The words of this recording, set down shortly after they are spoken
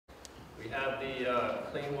have the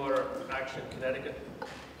Clean Water Action Connecticut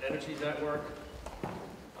Energy Network.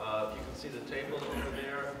 You can see the table over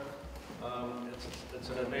there.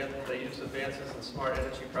 They use advances in smart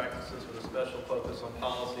energy practices with a special focus on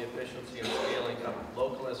policy efficiency and scaling up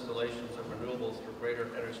local installations of renewables for greater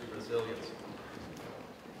energy resilience.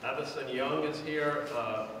 Avison Young is here,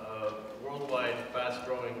 a worldwide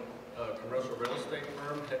fast-growing commercial real estate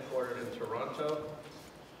firm headquartered in Toronto.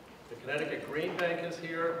 The Connecticut Green Bank is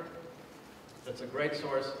here. It's a great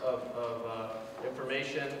source of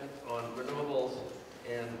information on renewables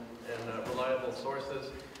and reliable sources,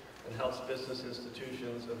 and helps business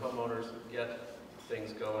institutions and homeowners get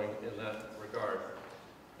things going in that regard.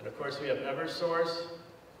 And of course we have Eversource.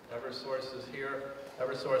 Eversource is here.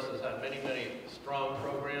 Eversource has had many, many strong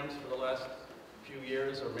programs for the last few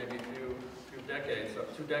years, or maybe few decades,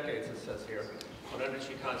 2 decades it says here, on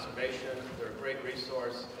energy conservation. They're a great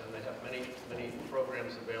resource, and they have many, many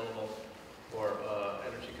programs available for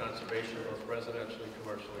energy conservation, both residentially,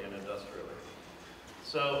 commercially, and industrially.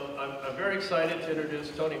 So I'm very excited to introduce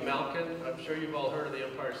Tony Malkin. I'm sure you've all heard of the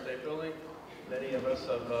Empire State Building. Many of us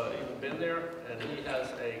have even been there, and he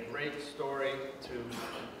has a great story to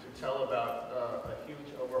tell about a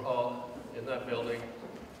huge overhaul in that building,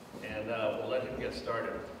 and we'll let him get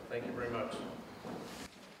started. Thank you very much.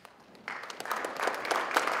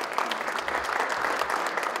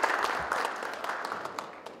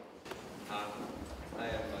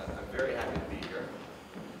 I'm very happy to be here,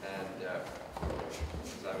 and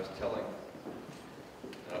as I was telling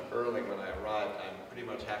early when I arrived, I'm pretty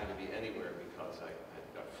much happy to be anywhere because I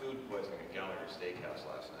got food poisoning at Gallagher Steakhouse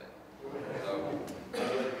last night. So I'm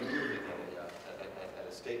going to be moving at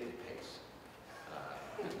a stately pace,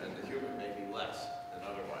 and the humor may be less than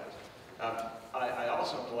otherwise. I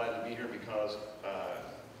also am delighted to be here because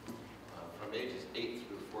from ages 8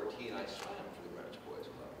 through 14, I swam for the Greenwich Boys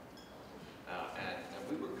Club, and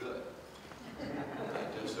we were good.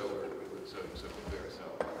 Just so we're clear, so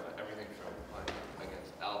everything from playing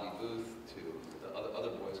against Albie Booth to the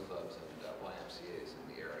other boys clubs and YMCA's in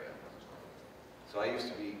the area. So I used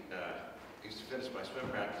to finish my swim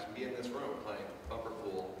practice and be in this room playing bumper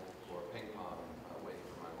pool or ping pong, waiting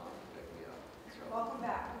for my mom to pick me up. So, welcome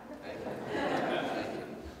back. Thank you. Thank you.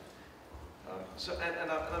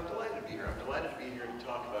 I'm delighted to be here. I'm delighted to be here to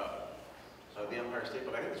talk about the Empire State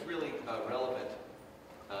Building. I think it's really relevant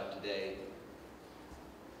today.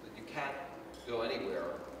 You can't go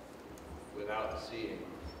anywhere without seeing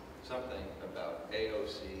something about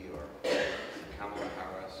AOC or Kamala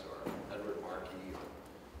Harris or Edward Markey or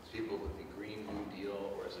people with the Green New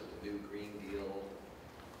Deal, or is it the New Green Deal,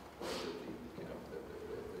 or is it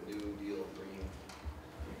the New Deal Green?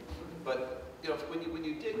 But when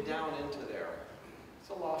you dig down into there, it's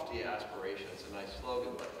a lofty aspiration. It's a nice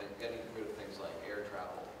slogan, but getting rid of things like air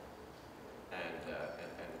travel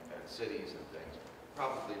and cities and things.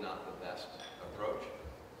 Probably not the best approach.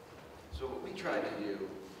 So what we try to do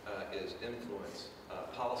is influence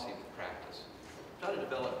policy with practice. Try to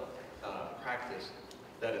develop practice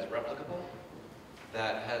that is replicable,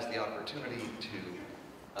 that has the opportunity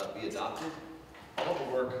to be adopted. All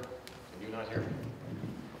the work, can you not hear me?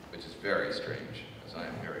 Which is very strange, as I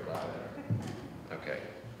am very loud. Okay.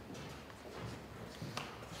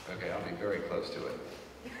 Okay, I'll be very close to it.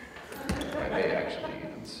 I may actually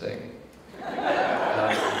even sing.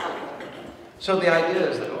 So the idea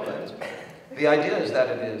is that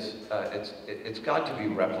it's got to be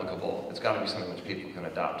replicable. It's got to be something which people can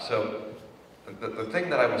adopt. So the thing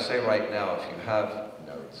that I will say right now, if you have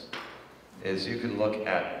notes, is you can look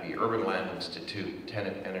at the Urban Land Institute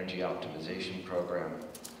Tenant Energy Optimization Program.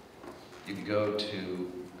 You can go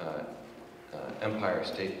to Empire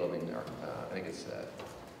State Building, or I think it's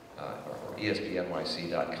or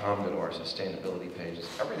espnyc.com, go to our sustainability pages.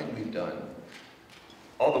 Everything we've done,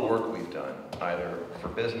 all the work we've done, either for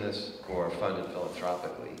business or funded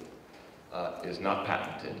philanthropically, is not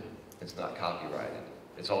patented, it's not copyrighted,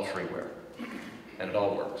 it's all freeware, and it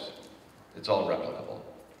all works. It's all replicable.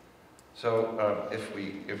 So if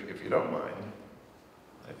you don't mind,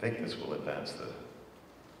 I think this will advance the.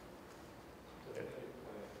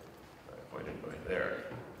 I pointed by there.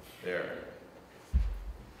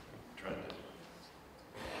 Trying to.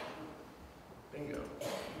 Bingo.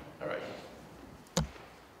 All right.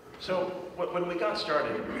 So when we got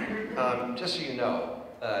started, just so you know,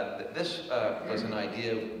 this was an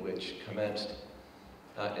idea which commenced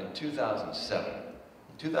in 2007.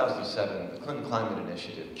 In 2007, the Clinton Climate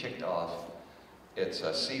Initiative kicked off its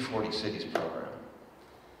C40 Cities program.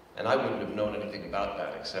 And I wouldn't have known anything about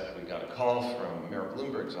that, except we got a call from Mayor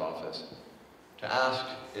Bloomberg's office to ask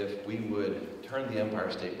if we would turn the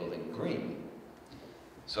Empire State Building green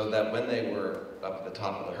so that when they were up at the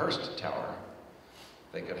top of the Hearst Tower,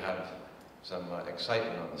 they could have some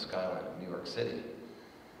excitement on the skyline of New York City.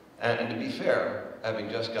 And to be fair, having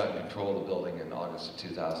just gotten control of the building in August of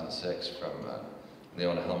 2006 from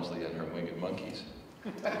Leona Helmsley and her winged monkeys,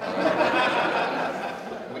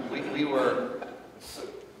 we were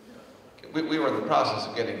in the process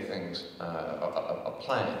of getting things, a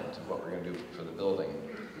plan to what we're going to do for the building.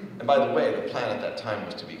 And by the way, the plan at that time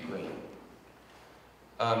was to be green.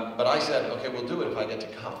 But I said, okay, we'll do it if I get to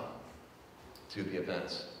come to the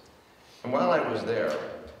events. And while I was there,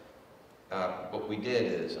 what we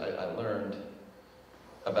did is I learned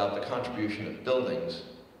about the contribution of buildings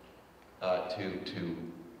to,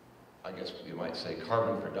 I guess you might say,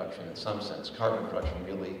 carbon production in some sense. Carbon production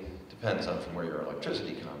really depends on from where your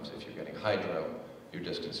electricity comes. If you're getting hydro, you're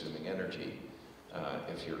just consuming energy.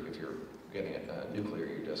 If you're getting nuclear,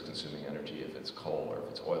 you're just consuming energy. If it's coal, or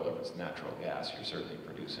if it's oil, or if it's natural gas, you're certainly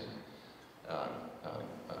producing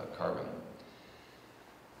carbon.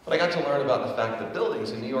 But I got to learn about the fact that buildings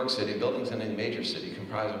in New York City, buildings in any major city,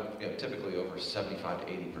 comprise of, typically over 75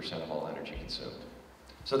 to 80% of all energy consumed.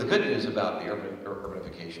 So the good news about the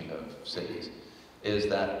urbanification of cities is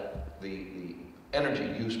that the energy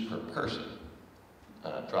use per person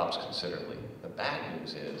drops considerably. The bad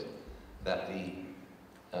news is that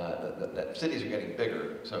that cities are getting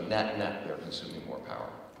bigger, so net they're consuming more power.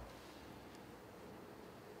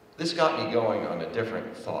 This got me going on a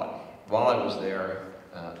different thought. While I was there,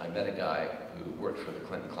 I met a guy who worked for the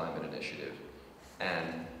Clinton Climate Initiative,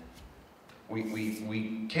 and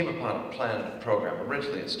we came upon a plan and a program.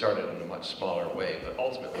 Originally it started in a much smaller way, but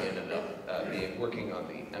ultimately ended up working on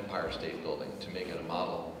the Empire State Building to make it a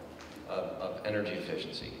model of energy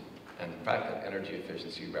efficiency, and the fact that energy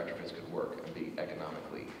efficiency retrofits could work and be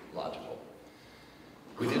economically logical.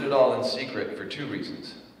 We did it all in secret for two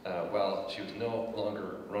reasons. While she was no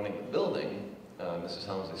longer running the building, Mrs.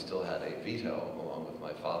 Helmsley still had a veto, along with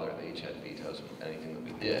my father. They each had vetoes on anything that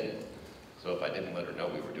we did. So if I didn't let her know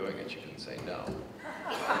we were doing it, she couldn't say no.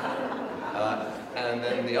 And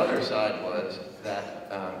then the other side was that,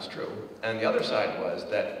 it's true, and the other side was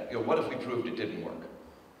that, what if we proved it didn't work?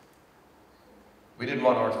 We didn't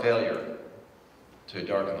want our failure to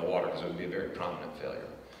darken the water, because it would be a very prominent failure.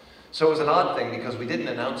 So it was an odd thing, because we didn't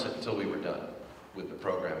announce it until we were done with the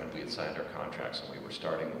program and we had signed our contracts and we were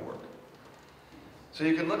starting the work. So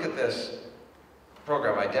you can look at this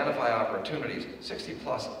program, identify opportunities.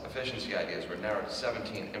 60+ efficiency ideas were narrowed to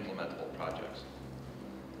 17 implementable projects.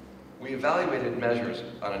 We evaluated measures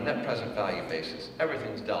on a net present value basis.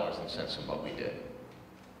 Everything's dollars and cents in what we did.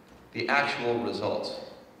 The actual results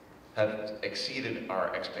have exceeded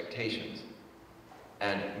our expectations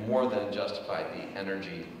and more than justified the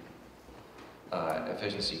energy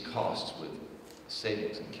efficiency costs with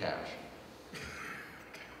savings in cash.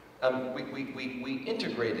 We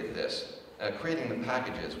integrated this, creating the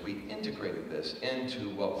packages, we integrated this into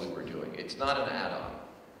what we were doing. It's not an add-on,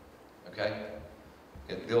 okay?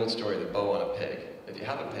 The old story, the bow on a pig. If you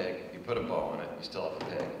have a pig, you put a bow on it, you still have a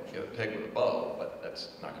pig. You have a pig with a bow, but that's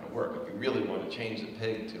not going to work. If you really want to change the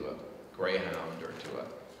pig to a greyhound or to a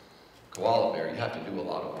koala bear, you have to do a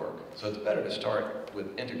lot of work. So it's better to start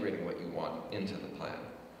with integrating what you want into the plan.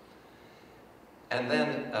 And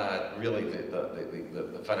then, really,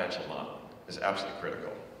 the financial model is absolutely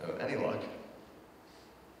critical. Any luck?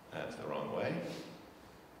 That's the wrong way,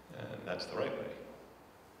 and that's the right way.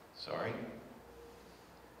 Sorry.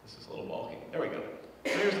 This is a little bulky. There we go.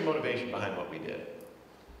 So here's the motivation behind what we did.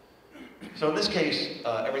 So in this case,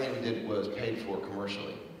 everything we did was paid for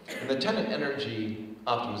commercially. In the tenant energy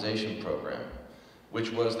optimization program, which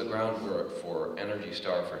was the groundwork for Energy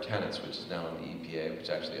Star for tenants, which is now in the EPA, which is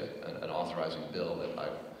actually an authorizing bill that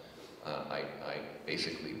I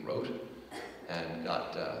basically wrote and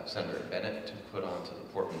got Senator Bennett to put onto the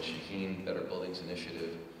Portman-Shaheen Better Buildings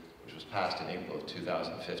Initiative, which was passed in April of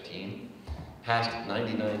 2015. Passed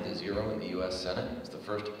 99-0 in the US Senate. It's the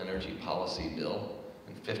first energy policy bill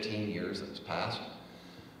in 15 years that was passed.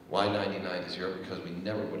 Why 99-0? Because we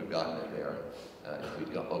never would have gotten it there if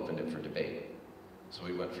we'd opened it for debate. So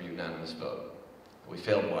we went for unanimous vote. We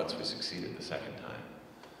failed once, we succeeded the second time.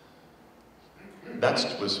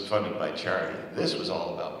 That was funded by charity. This was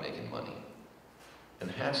all about making money.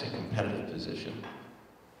 Enhancing competitive position.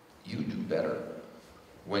 You do better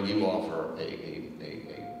when you offer a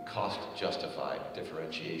cost-justified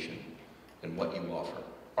differentiation in what you offer.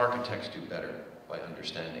 Architects do better by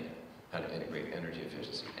understanding how to integrate energy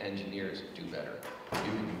efficiency. Engineers do better. You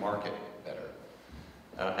can market better.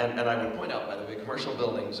 And I would point out, by the way, commercial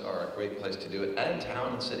buildings are a great place to do it, and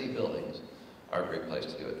town and city buildings are a great place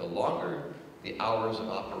to do it. The longer the hours of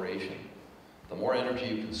operation, the more energy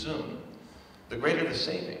you consume, the greater the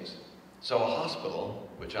savings. So a hospital,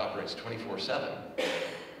 which operates 24/7,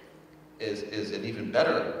 is an even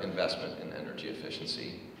better investment in energy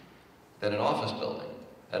efficiency than an office building.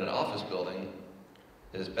 And an office building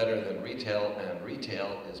is better than retail, and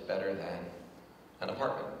retail is better than an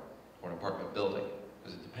apartment or an apartment building,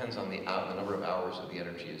 because it depends on the number of hours of the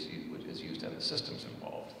energy is used and the systems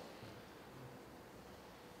involved.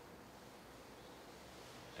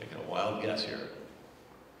 Taking a wild guess here.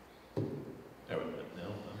 No,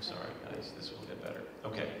 I'm sorry, guys. This will get better.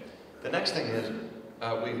 Okay. The next thing is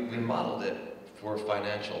we modeled it for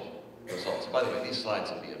financial results. By the way, these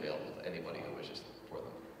slides will be available to anybody who wishes for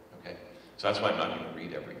them. Okay. So that's why I'm not going to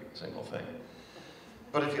read every single thing.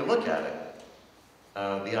 But if you look at it,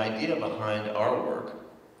 the idea behind our work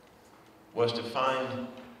was to find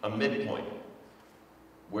a midpoint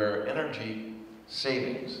where energy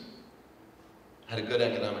savings had a good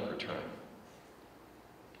economic return.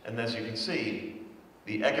 And as you can see,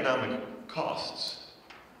 the economic costs,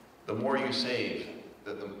 the more you save,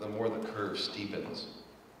 the more the curve steepens.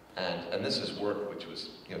 And this is work which was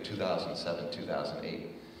 2007, 2008.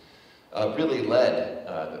 Really led,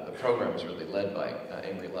 the program was really led by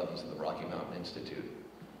Amory Levins of the Rocky Mountain Institute.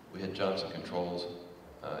 We had Johnson Controls,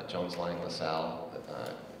 Jones Lang LaSalle,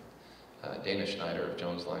 Dana Schneider of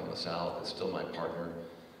Jones Lang LaSalle is still my partner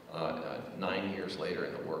 9 years later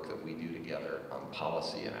in the work that we do together on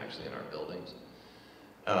policy and actually in our buildings.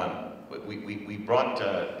 We brought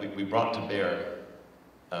to bear,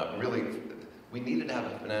 really, we needed to have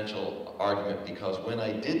a financial argument because when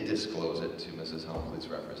I did disclose it to Mrs. Humphreys'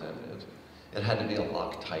 representatives, it had to be a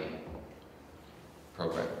Loctite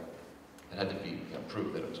program. It had to be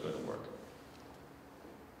proved that it was going to work.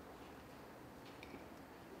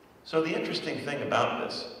 So the interesting thing about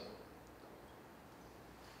this,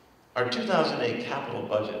 our 2008 capital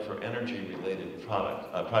budget for energy-related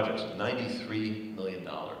projects was $93 million.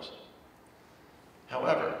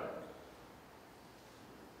 However,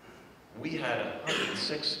 we had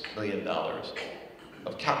 $106 million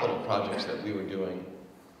of capital projects that we were doing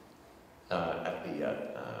at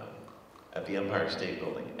the Empire State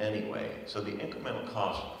Building anyway. So the incremental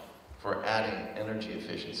cost for adding energy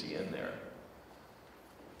efficiency in there,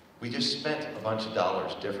 we just spent a bunch of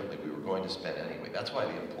dollars differently we were going to spend anyway. That's why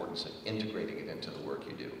the importance of integrating it into the work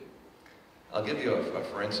you do. I'll give you a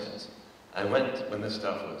for instance. I went, when this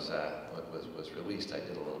stuff was released, I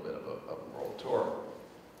did a little bit of a world tour.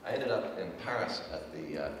 I ended up in Paris at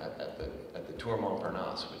the Tour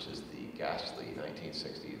Montparnasse, which is the ghastly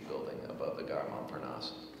 1960s building above the Gare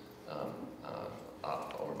Montparnasse,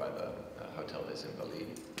 over by the Hotel des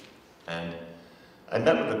Invalides. And I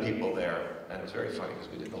met with the people there, and it was very funny because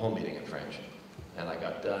we did the whole meeting in French. And I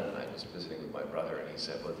got done, and I was visiting with my brother, and he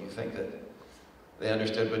said, "Well, do you think that they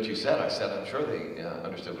understood what you said?" I said, "I'm sure they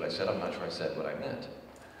understood what I said. I'm not sure I said what I meant."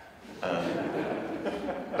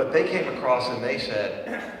 But they came across and they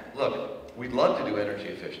said, "Look, we'd love to do energy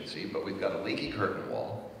efficiency, but we've got a leaky curtain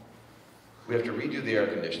wall. We have to redo the air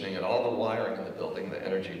conditioning, and all the wiring in the building, the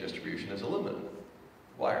energy distribution, is aluminum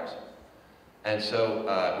wires. And so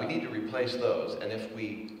we need to replace those, and if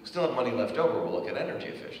we still have money left over, we'll look at energy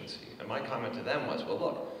efficiency." And my comment to them was, well,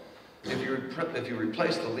 look, if you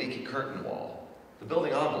replace the leaky curtain wall, the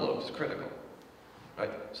building envelope is critical,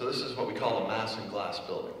 right? So this is what we call a mass and glass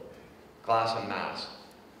building. Glass and mass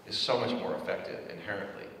is so much more effective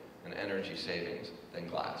inherently in energy savings than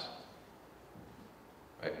glass,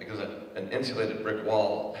 right? Because an insulated brick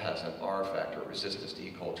wall has an R factor, resistance to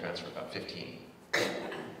heat cold transfer, about 15.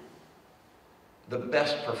 The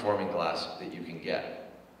best performing glass that you can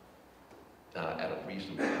get at a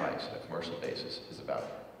reasonable price, on a commercial basis, is about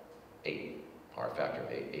 8. R factor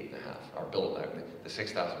of 8, 8.5. Our build, the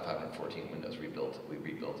 6,514 windows we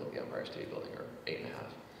rebuilt at the Empire State Building are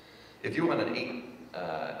 8.5. If you want an 8,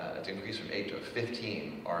 to increase from 8 to a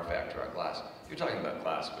 15 R factor on glass, you're talking about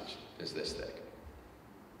glass which is this thick.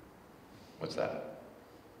 What's that?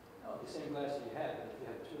 Oh, the same glass you had, but if you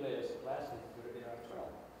have 2 layers of glass, it would have been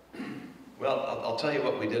R12. Well, I'll tell you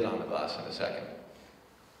what we did on the glass in a second,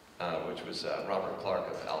 which was Robert Clark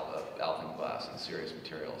of Alpine Glass and Serious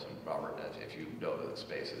Materials. And Robert, if you know the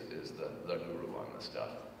space, is the guru on this stuff.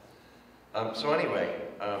 So anyway,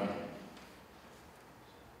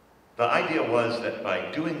 the idea was that by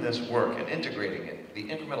doing this work and integrating it, the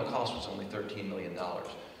incremental cost was only $13 million.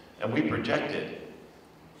 And we projected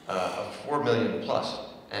a $4 million plus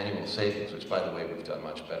annual savings, which, by the way, we've done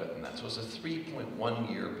much better than that. So it's a 3.1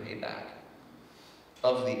 year payback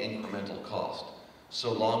of the incremental cost,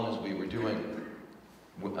 so long as we were doing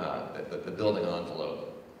the building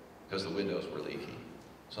envelope, because the windows were leaky,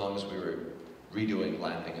 so long as we were redoing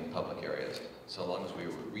lamping in public areas, so long as we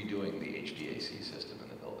were redoing the HVAC system in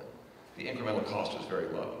the building. The incremental cost was very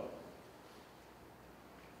low.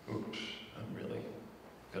 Oops, I'm really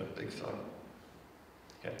got a big thumb.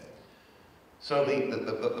 Okay. So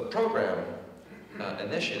the program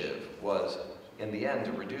initiative was, in the end,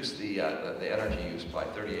 to reduce the energy use by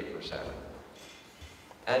 38%.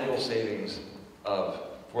 Annual savings of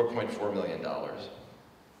 $4.4 million.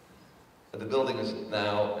 The building is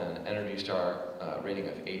now an Energy Star rating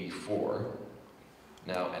of 84.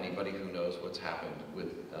 Now, anybody who knows what's happened with,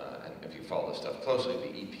 and if you follow this stuff closely, the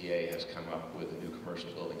EPA has come up with a new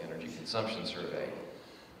commercial building energy consumption survey,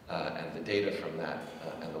 and the data from that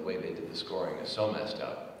and the way they did the scoring is so messed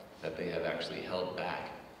up that they have actually held back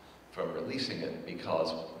from releasing it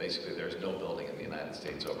because basically there's no building in the United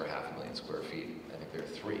States over 500,000 square feet. I think there are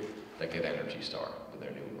 3 that get Energy Star with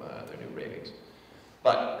their new ratings.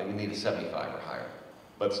 But you need a 75 or higher.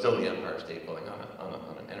 But still, the Empire State Building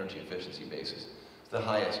on an energy efficiency basis is the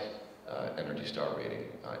highest Energy Star rating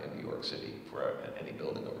in New York City for any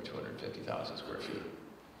building over 250,000 square feet.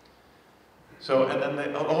 So, and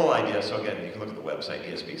then the whole idea, so again, you can look at the website,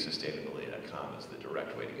 esbsustainability.com is the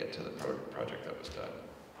direct way to get to the project that was done.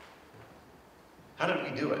 How did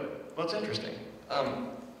we do it? Well, it's interesting.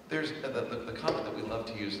 There's the comment that we love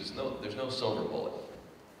to use is there's no silver bullet.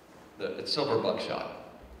 It's silver buckshot.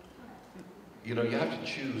 You know, you have to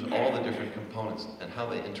choose all the different components and how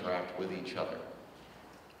they interact with each other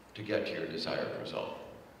to get to your desired result.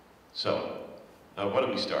 So, what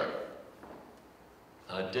do we start?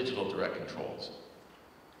 Digital direct controls.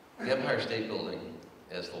 The Empire State Building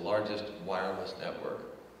is the largest wireless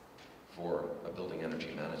network for a building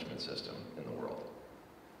energy management system in the world.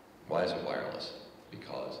 Why is it wireless?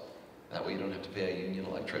 Because that way you don't have to pay a union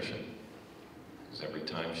electrician. Because every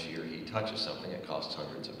time she or he touches something, it costs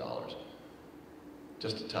hundreds of dollars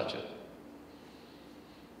just to touch it.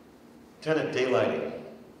 Tenant daylighting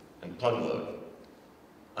and plug load.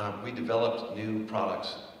 We developed new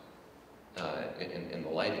products in the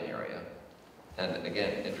lighting area. And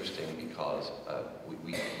again, interesting because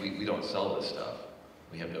we don't sell this stuff.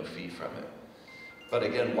 We have no fee from it. But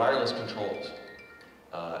again, wireless controls.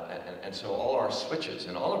 And so all our switches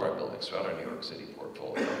in all of our buildings throughout our New York City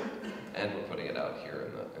portfolio, and we're putting it out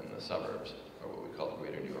here in the suburbs, or what we call the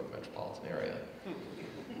greater New York metropolitan area.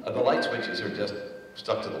 The light switches are just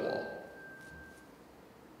stuck to the wall.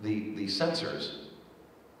 The sensors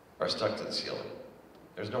are stuck to the ceiling.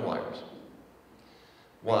 There's no wires.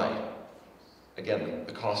 Why? Again,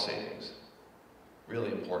 the cost savings.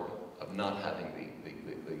 Really important of not having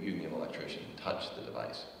the union electrician touch the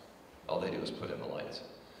device. All they do is put in the lights.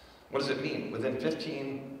 What does it mean? Within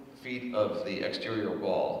 15 feet of the exterior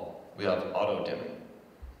wall, we have auto dimming.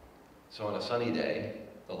 So on a sunny day,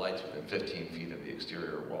 the lights within 15 feet of the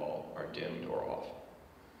exterior wall are dimmed or off.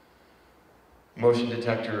 Motion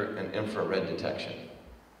detector and infrared detection.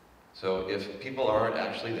 So if people aren't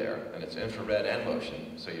actually there, and it's infrared and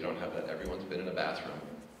motion, so you don't have that everyone's been in a bathroom,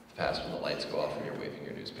 fast when the lights go off and you're waving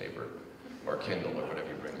your newspaper, or Kindle, or whatever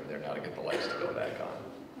you bring in there now to get the lights to go back on.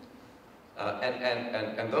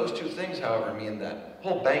 And those two things, however, mean that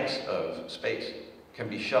whole banks of space can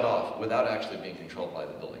be shut off without actually being controlled by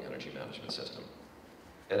the building energy management system.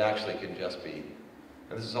 It actually can just be,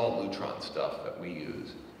 and this is all Lutron stuff that we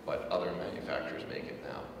use, but other manufacturers make it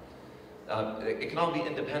now. It can all be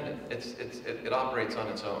independent. It operates on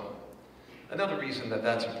its own. Another reason that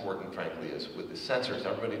that's important, frankly, is with the sensors.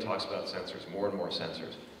 Everybody talks about sensors, more and more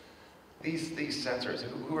sensors. These sensors,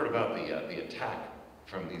 who heard about the attack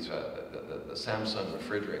from these, the Samsung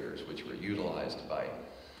refrigerators, which were utilized by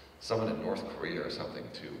someone in North Korea or something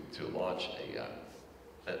to launch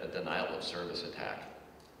a denial of service attack.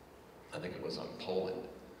 I think it was on Poland.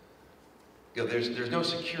 You know, there's no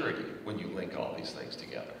security when you link all these things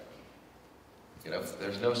together. You know,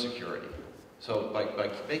 there's no security. So by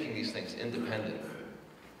making these things independent,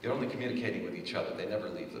 you're only communicating with each other. They never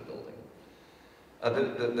leave the building.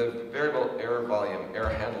 The variable air volume air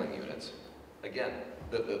handling units, again,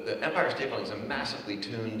 the Empire State Building is a massively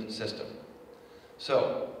tuned system.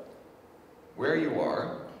 So where you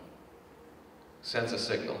are sends a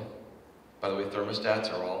signal. By the way,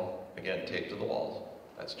 thermostats are all, again, taped to the walls.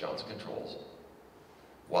 That's Johnson Controls.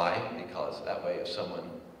 Why? Because that way if someone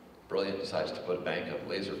brilliant decides to put a bank of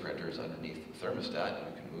laser printers underneath the thermostat,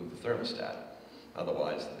 you can move the thermostat.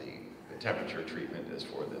 Otherwise, the temperature treatment is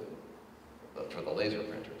for the laser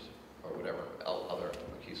printers, or whatever other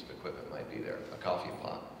piece of equipment might be there, a coffee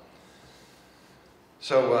pot.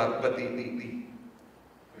 So, but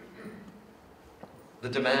the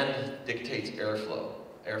demand dictates airflow.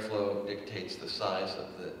 Airflow dictates the size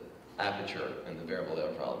of the aperture in the variable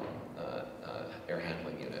air volume air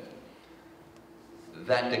handling unit.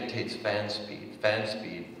 that dictates fan speed. Fan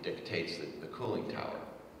speed dictates the cooling tower.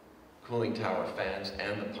 Cooling tower fans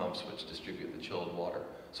and the pumps which distribute the chilled water.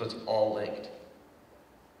 So it's all linked.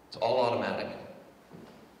 It's all automatic.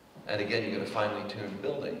 And again, you get a finely tuned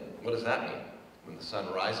building. What does that mean? When the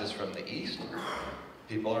sun rises from the east,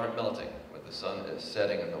 people aren't melting. When the sun is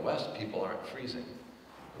setting in the west, people aren't freezing.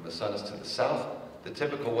 When the sun is to the south, the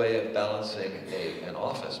typical way of balancing an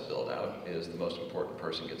office build-out is the most important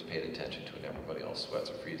person gets paid attention to and everybody else sweats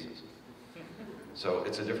or freezes. So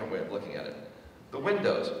it's a different way of looking at it. The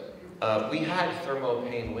windows. We had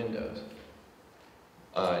thermopane windows,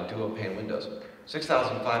 duo-pane windows.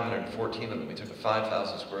 6,514 of them. We took a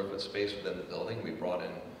 5,000 square foot space within the building. We brought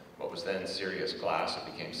in what was then Sirius Glass. It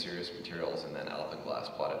became Sirius Materials, and then Alpenglass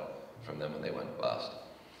bought it from them when they went bust.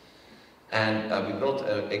 And we built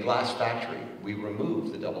a glass factory. We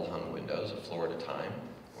removed the double-hung windows a floor at a time,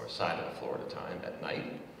 or a side of a floor at a time at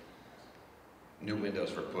night. New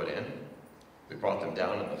windows were put in. We brought them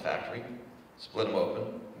down in the factory, split them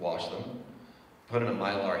open, washed them, put in a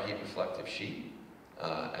Mylar heat reflective sheet,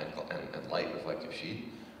 and light reflective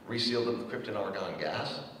sheet, resealed them with krypton argon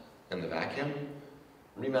gas in the vacuum,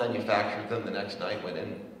 remanufactured them the next night, went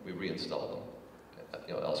in, we reinstalled them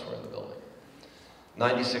elsewhere in the building.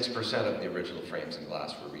 96% of the original frames and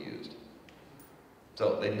glass were reused.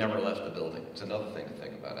 So they never left the building. It's another thing to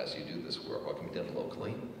think about as you do this work. What can be done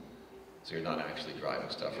locally? So you're not actually driving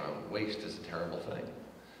stuff around. Waste is a terrible thing.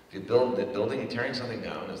 If you build the building, tearing something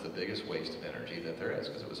down is the biggest waste of energy that there is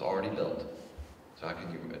because it was already built. So how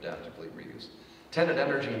can you adaptively reuse? Tenant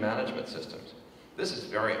energy management systems. This is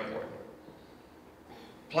very important.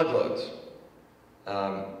 Plug loads.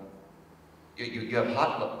 You have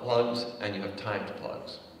hot plugs and you have timed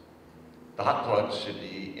plugs. The hot plugs should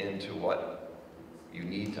be into what you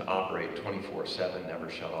need to operate 24/7, never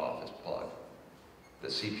shut off as plug. The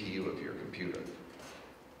CPU of your computer.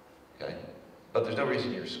 Okay? But there's no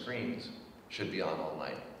reason your screens should be on all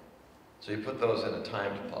night. So you put those in a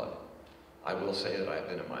timed plug. I will say that I've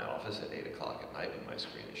been in my office at 8 o'clock at night when my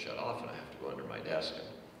screen is shut off and I have to go under my desk and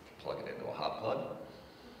plug it into a hot plug.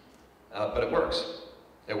 But it works.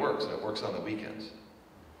 It works, and it works on the weekends.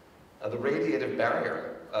 The radiative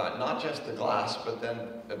barrier, not just the glass, but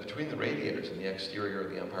then between the radiators and the exterior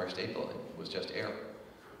of the Empire State Building was just air.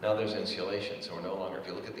 Now there's insulation, so we're no longer, if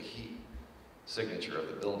you look at the heat signature of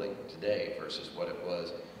the building today versus what it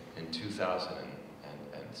was in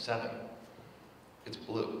 2007, it's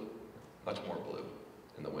blue, much more blue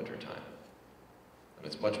in the wintertime. And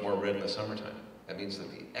it's much more red in the summertime. That means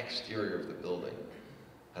that the exterior of the building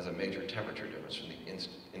has a major temperature difference from the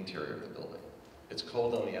interior of the building. It's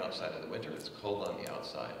cold on the outside in the winter, it's cold on the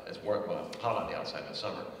outside. It's hot on the outside in the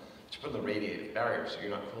summer. But you put in the radiative barrier so you're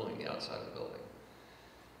not cooling the outside of the building.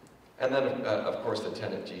 And then, of course, the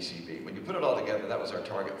tenant GCB. When you put it all together, that was our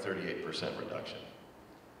target 38% reduction.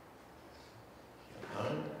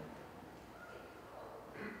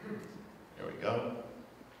 There we go.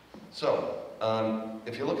 So,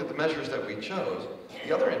 if you look at the measures that we chose,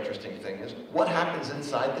 the other interesting thing is what happens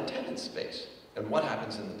inside the tenant space and what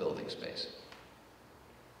happens in the building space.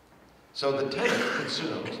 So the tenant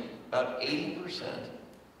consumes about 80%,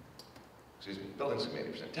 buildings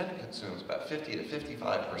consume 80%, tenant consumes about 50 to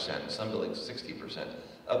 55%, some buildings 60%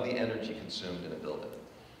 of the energy consumed in a building.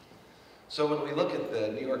 So when we look at the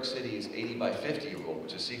New York City's 80 by 50 rule,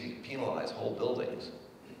 which is seeking to penalize whole buildings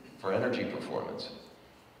for energy performance,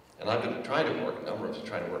 and I've been trying to work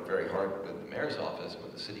very hard with the mayor's office,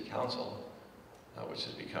 with the city council, which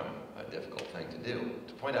has become a difficult thing to do,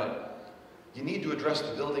 to point out you need to address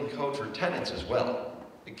the building code for tenants as well.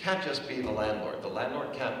 It can't just be the landlord. The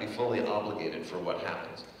landlord can't be fully obligated for what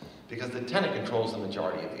happens because the tenant controls the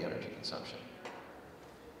majority of the energy consumption.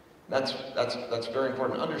 That's very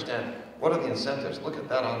important to understand. What are the incentives? Look at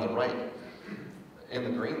that on the right in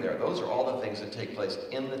the green there. Those are all the things that take place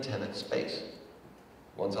in the tenant space.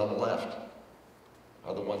 Ones on the left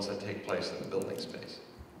are the ones that take place in the building space.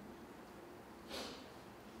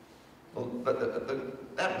 Well, but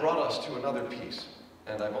that brought us to another piece,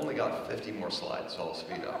 and I've only got 50 more slides, so I'll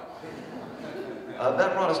speed up.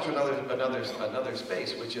 That brought us to another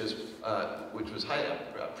space, which was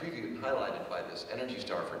highlighted by this Energy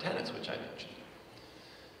Star for tenants, which I mentioned.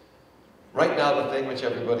 Right now, the thing which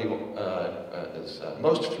everybody is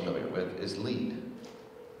most familiar with is LEED.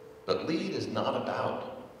 But LEED is not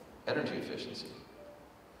about energy efficiency.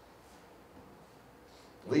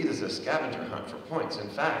 LEED is a scavenger hunt for points. In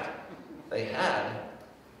fact, they had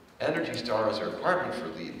Energy Star as a requirement for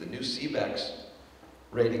LEED. The new CBEX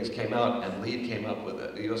ratings came out, and LEED came up with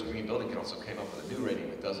the U.S. Green Building Council came up with a new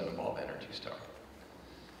rating that doesn't involve Energy Star.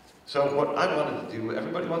 So what I wanted to do,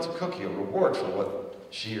 everybody wants a cookie, a reward for what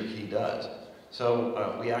she or he does.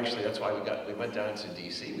 So we actually, that's why we went down to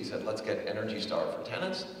DC. We said, let's get Energy Star for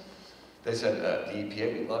tenants. They said, the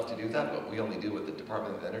EPA, we'd love to do that, but we only do what the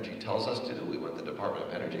Department of Energy tells us to do. We went to the Department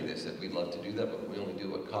of Energy. They said, we'd love to do that, but we only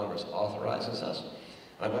do what Congress authorizes us.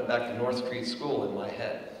 And I went back to North Street School in my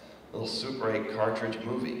head, a little Super 8 cartridge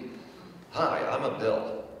movie. Hi, I'm a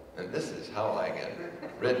Bill, and this is how I get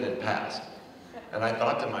written and passed. And I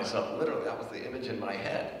thought to myself, literally, that was the image in my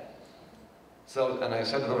head. So, and I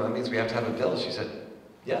said to them, that means we have to have a bill. She said,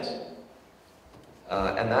 yes.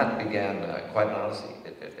 And that began, quite honestly,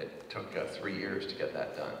 it took 3 years to get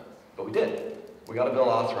that done. But we did. We got a bill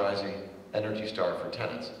authorizing Energy Star for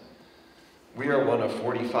tenants. We are one of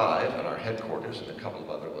 45 at our headquarters and a couple of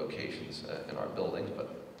other locations in our buildings, but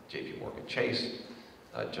JP Morgan Chase,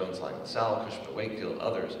 Jones Lang LaSalle, Cushman Wakefield,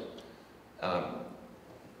 others.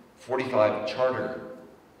 45 charter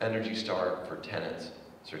Energy Star for tenants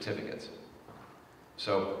certificates.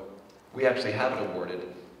 So we actually have it awarded.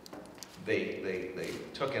 They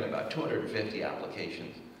took in about 250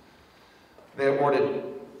 applications. They awarded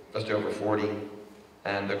just over 40,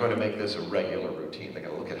 and they're going to make this a regular routine. They're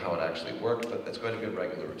going to look at how it actually worked, but it's going to be a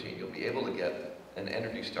regular routine. You'll be able to get an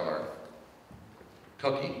Energy Star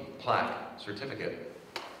cookie, plaque, certificate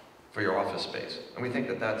for your office space. And we think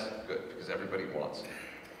that that's good, because everybody wants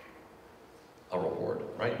a reward,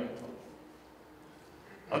 right?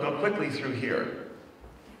 I'll go quickly through here.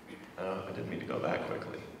 I didn't mean to go that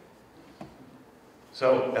quickly.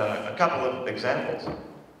 So, a couple of examples.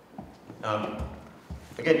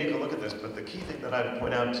 Again, you can look at this, but the key thing that I'd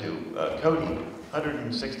point out to, Cody,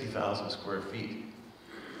 160,000 square feet,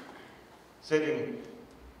 saving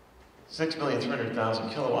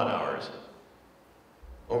 6,300,000 kilowatt hours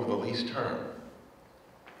over the lease term.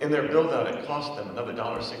 In their build-out, it cost them another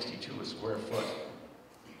 $1.62 a square foot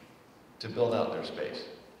to build out their space,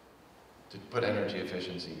 to put energy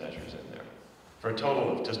efficiency measures in there, for a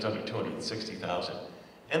total of just under 260,000.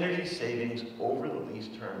 Energy savings over the lease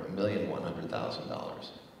term,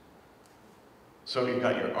 $1,100,000. So you've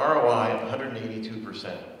got your ROI of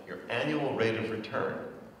 182%, your annual rate of return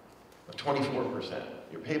of 24%,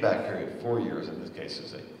 your payback period, 4 years, in this case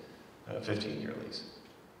is a 15-year lease.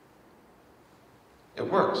 It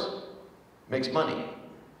works, makes money.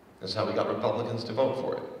 That's how we got Republicans to vote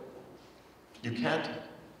for it. You can't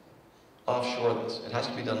offshore this. It has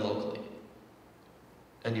to be done locally.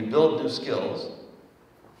 And you build new skills,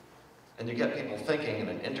 and you get people thinking in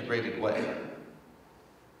an integrated way.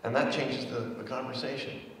 And that changes the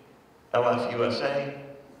conversation. LF USA,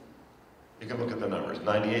 you can look at the numbers.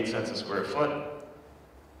 98 cents a square foot,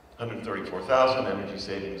 134,000 energy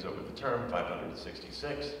savings over the term,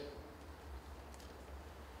 566.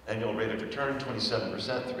 Annual rate of return, 27%,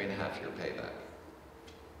 3.5-year payback.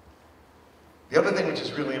 The other thing which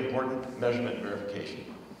is really important, measurement and verification.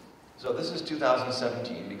 So this is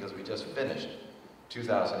 2017 because we just finished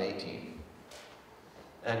 2018.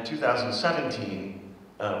 And 2017,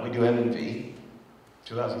 we do M&V.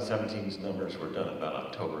 2017's numbers were done about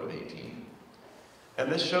October of 18.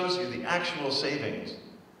 And this shows you the actual savings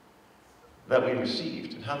that we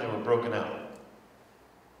received and how they were broken out.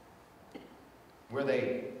 Where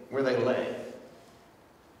they lay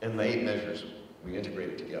in the 8 measures we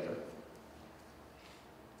integrated together.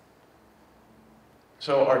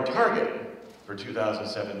 So our target for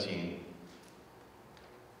 2017,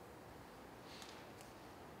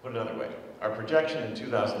 put another way, our projection in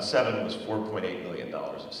 2007 was $4.8 million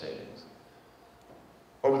of savings.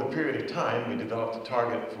 Over the period of time, we developed a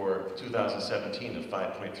target for 2017 of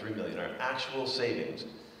 $5.3 million. Our actual savings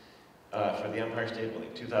for the Empire State Building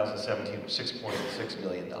 2017 was $6.6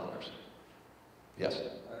 million. Yes? Is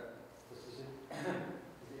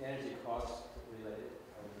the energy cost related,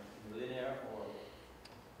 linear or?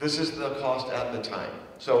 This is the cost at the time.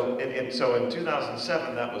 So in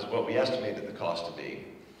 2007, that was what we estimated the cost to be.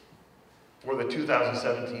 For the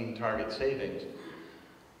 2017 target savings,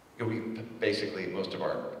 we basically, most of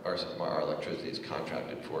our electricity is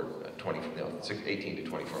contracted for 18 to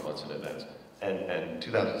 24 months in advance. And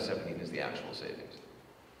 2017 is the actual savings.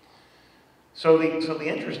 So the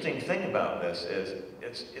interesting thing about this is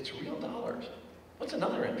it's real dollars. What's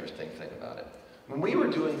another interesting thing about it? When we were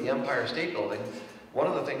doing the Empire State Building, one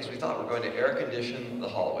of the things we thought we're going to air condition the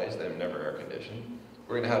hallways. They're never air conditioned.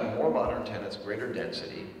 We're going to have more modern tenants, greater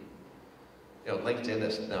density. You know, LinkedIn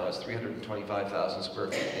is now has 325,000 square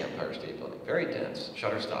feet in the Empire State Building. Very dense.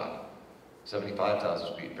 Shutterstock,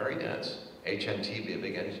 75,000 feet. Very dense. HNT, be a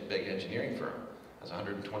big engineering firm, has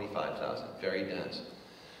 125,000. Very dense.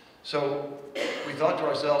 So we thought to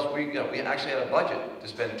ourselves, we actually had a budget to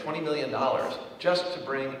spend $20 million just to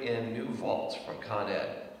bring in new vaults from Con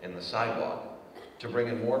Ed in the sidewalk to bring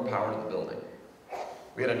in more power to the building.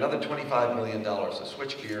 We had another $25 million of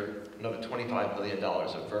switchgear, another $25 million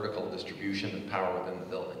of vertical distribution of power within the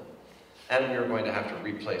building. And we were going to have to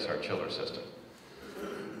replace our chiller system.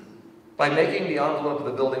 By making the envelope of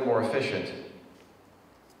the building more efficient,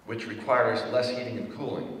 which requires less heating and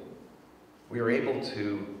cooling, we were able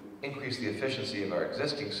to increase the efficiency of our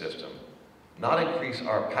existing system, not increase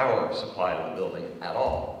our power supply to the building at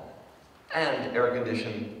all, and air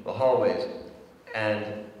condition the hallways and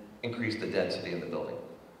increase the density in the building.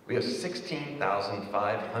 We have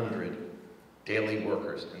 16,500 daily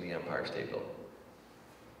workers in the Empire State Building.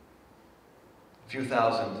 A few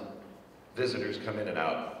thousand visitors come in and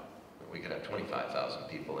out. We could have 25,000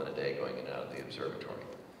 people in a day going in and out of the observatory.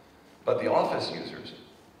 But the office users,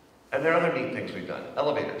 and there are other neat things we've done.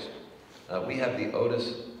 Elevators. We have the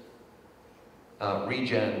Otis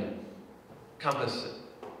Regen Compass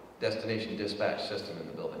Destination Dispatch system in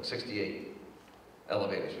the building. 68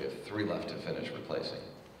 elevators. We have 3 left to finish replacing.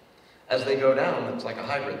 As they go down, it's like a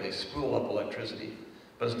hybrid. They spool up electricity.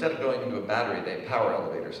 But instead of going into a battery, they power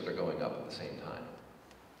elevators that are going up at the same time.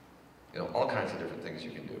 You know, all kinds of different things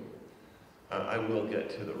you can do. I will get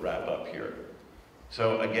to the wrap up here.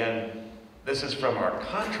 So again, this is from our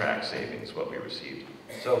contract savings, what we received.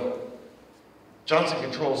 So Johnson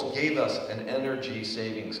Controls gave us an energy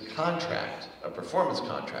savings contract, a performance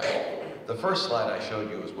contract. The first slide I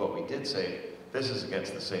showed you is what we did save. This is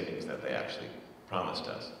against the savings that they actually promised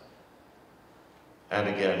us. And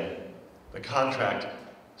again, the contract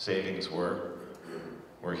savings were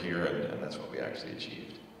here, and that's what we actually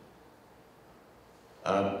achieved.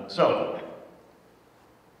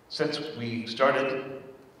 Since we started, it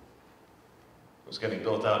was getting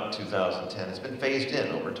built out in 2010, it's been phased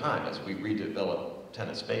in over time as we redevelop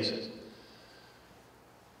tenant spaces.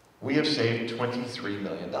 We have saved $23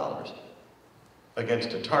 million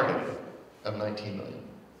against a target of $19 million.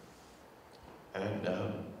 And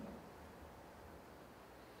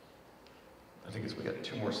I think we got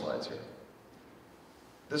 2 more slides here.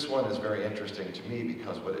 This one is very interesting to me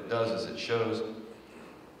because what it does is it shows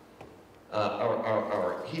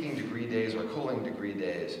our heating degree days, our cooling degree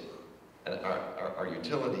days, and our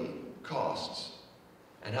utility costs,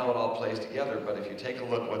 and how it all plays together. But if you take a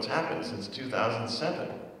look what's happened since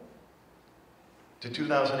 2007 to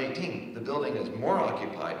 2018, the building is more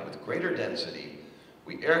occupied with greater density.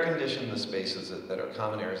 We air condition the spaces that are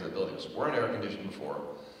common areas of the buildings. Weren't air conditioned before.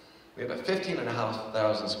 We have a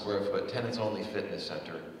 15,500 square foot tenants only fitness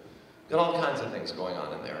center. Got all kinds of things going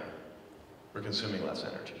on in there. We're consuming less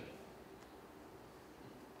energy.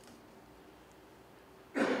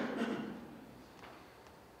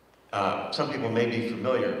 Some people may be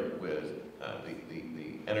familiar with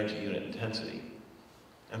the energy unit intensity.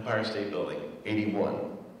 Empire State Building,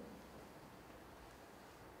 81.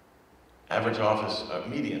 Average office,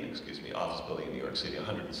 median office building in New York City,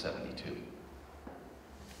 172.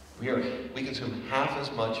 We consume half as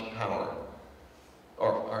much power,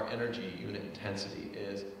 or our energy unit intensity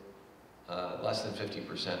is less than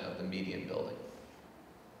 50% of the median building.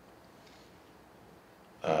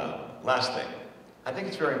 Last thing, I think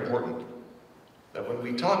it's very important that when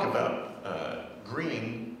we talk about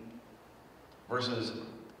green versus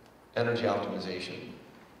energy optimization,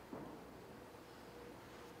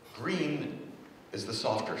 green is the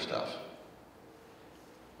softer stuff,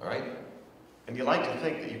 all right? And you like to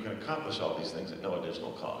think that you can accomplish all these things at no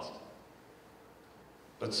additional cost.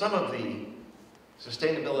 But some of the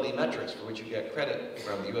sustainability metrics for which you get credit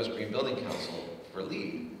from the US Green Building Council for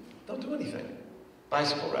LEED don't do anything.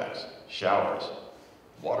 Bicycle racks, showers,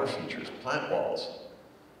 water features, plant walls,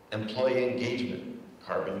 employee engagement,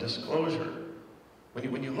 carbon disclosure.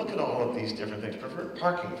 When you look at all of these different things, preferred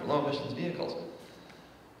parking for low emissions vehicles,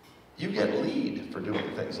 you get LEED for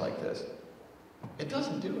doing things like this. It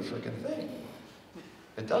doesn't do a freaking thing.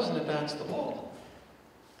 It doesn't advance the ball.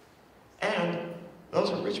 And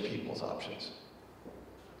those are rich people's options.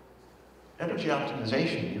 Energy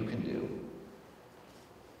optimization you can do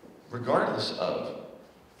regardless of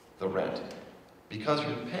the rent, because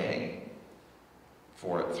you're paying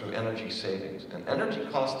for it through energy savings. And energy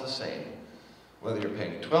costs the same whether you're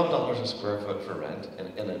paying $12 a square foot for rent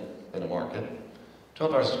in a market,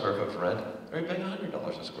 $12 a square foot for rent, or you're paying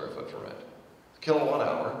 $100 a square foot for rent. Kilowatt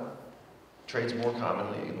hour trades more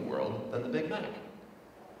commonly in the world than the Big Mac.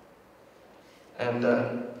 And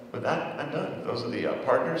with that, I'm done. Those are the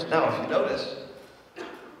partners. Now, if you notice,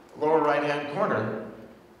 lower right-hand corner,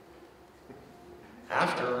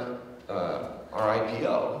 after our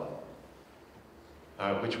IPO,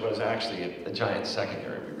 which was actually a giant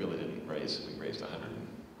secondary, we really didn't raise, we raised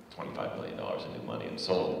 $125 million in new money and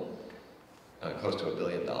sold close to $1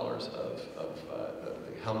 billion of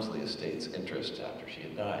the Helmsley estate's interest after she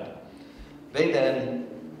had died. They then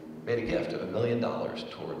made a gift of $1 million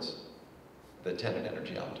towards the tenant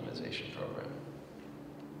energy optimization program,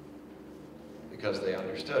 because they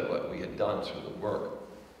understood what we had done through the work,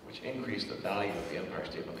 which increased the value of the Empire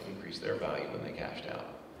State Building, increased their value when they cashed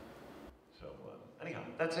out. So anyhow,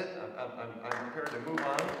 that's it. I'm prepared to move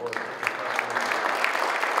on or take a question.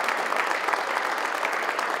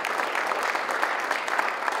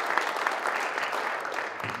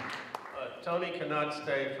 Tony cannot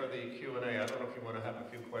stay for the Q&A. I don't know if you want to have a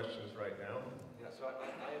few questions right now. Yeah, so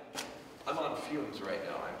I'm on fumes right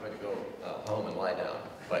now. I'm going to go home and lie down.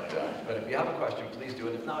 But if you have a question, please do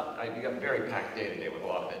it. If not, you got a very packed day today with a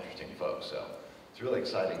lot of interesting folks. So it's really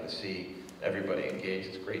exciting to see everybody engaged.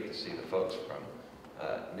 It's great to see the folks from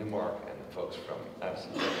Newmark and the folks from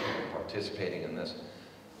Addison participating in this.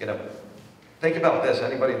 You know, think about this,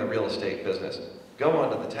 anybody in the real estate business. Go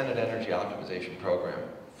onto the Tenant Energy Optimization Program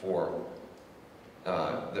for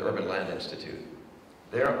the Urban Land Institute.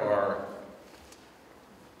 There are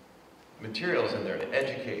materials in there to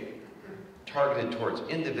educate, targeted towards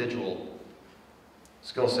individual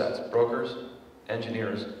skill sets, brokers,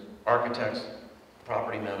 engineers, architects,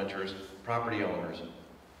 property managers, property owners.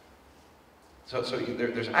 So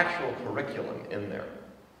there's actual curriculum in there.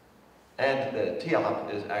 And the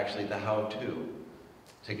TOP is actually the how-to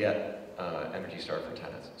to get Energy Star for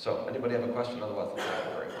tenants. So anybody have a question? Otherwise, thank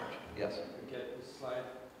you very much. Yes? Get the slide.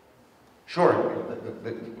 Sure.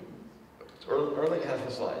 Erling has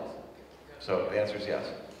the slides. So the answer is yes.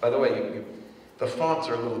 By the way, the fonts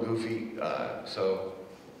are a little goofy, so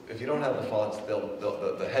if you don't have the fonts,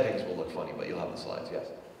 the headings will look funny, but you'll have the slides, yes.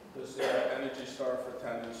 Does the Energy Star for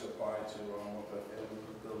tenants apply to the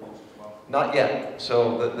buildings as well? Not yet.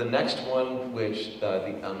 So the next one, which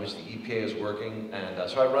on which the EPA is working, and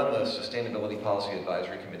so I run the Sustainability Policy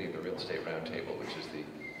Advisory Committee of the Real Estate Roundtable, which is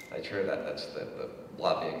I chair that. That's the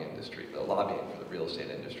lobbying industry, the lobbying for the real estate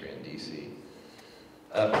industry in DC.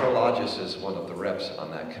 Prologis is one of the reps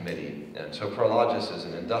on that committee, and so Prologis is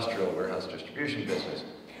an industrial warehouse distribution business,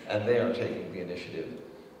 and they are taking the initiative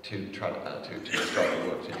to try to start the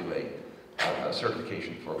work to do a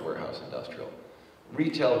certification for a warehouse industrial.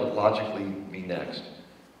 Retail would logically be next.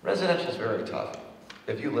 Residential is very tough.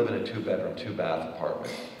 If you live in a 2-bedroom, 2-bath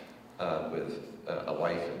apartment with a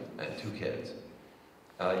wife and 2 kids,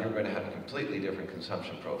 you're going to have a completely different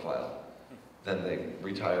consumption profile than the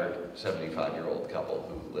retired 75-year-old couple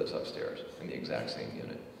who lives upstairs in the exact same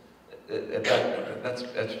unit. That's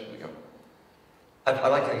you know, I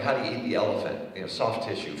like to think, how do you eat the elephant? You know, soft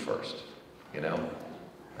tissue first, you know?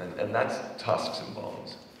 And that's tusks and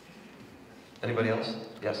bones. Anybody else?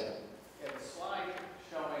 Yes? Yeah, the slide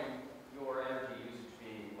showing your energy usage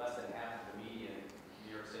being less than half of the median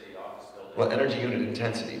New York City office building. Well, energy unit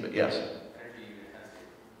intensity, but yes. Energy unit intensity.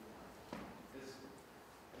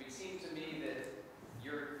 It seems to me that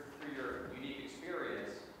through your unique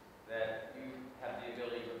experience, that you have the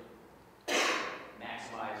ability to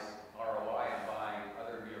maximize ROI on buying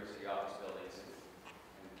other New York City office buildings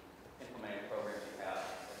and implementing programs you have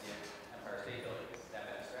at the Empire State Building. Is that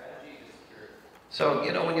a strategy? Just curious. So,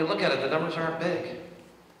 you know, when you look at it, the numbers aren't big.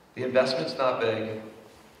 The investment's not big.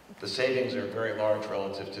 The savings are very large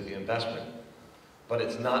relative to the investment. But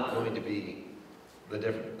it's not going to be the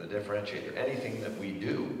differentiator. Anything that we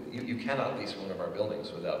do, you cannot lease one of our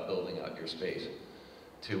buildings without building out your space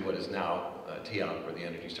to what is now TIOP, or the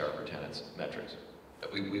Energy Star for Tenants metrics.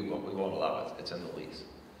 We won't allow it. It's in the lease.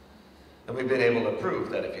 And we've been able to prove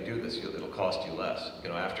that if you do this, it'll cost you less. You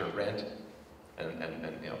know, after rent and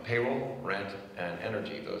you know, payroll, rent, and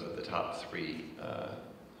energy, those are the top 3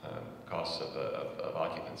 costs of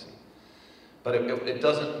occupancy. But it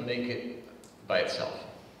doesn't make it by itself.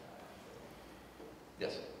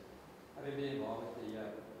 Yes? Having been involved with the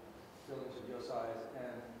buildings of your size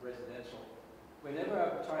and residential, whenever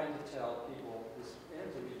I'm trying to tell people this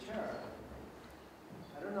energy return,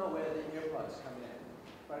 I don't know where the earplugs come in,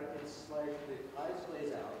 but it's like the eyes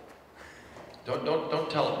glaze out. Don't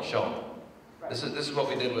tell them, show them. Right. This is what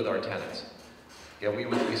we did with our tenants. Yeah,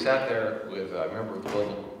 we sat there with, I remember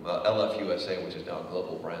Global, LFUSA, which is now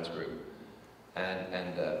Global Brands Group,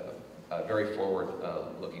 and very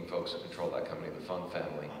forward-looking folks who control that company, the Fung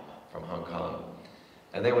family from Hong Kong.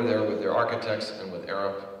 And they were there with their architects and with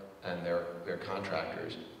Arup and their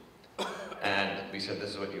contractors. And we said,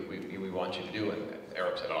 this is what we want you to do. And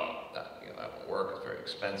Arup said, oh, that won't work, it's very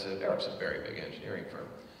expensive. Arup's a very big engineering firm.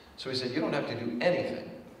 So we said, you don't have to do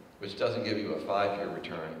anything which doesn't give you a 5-year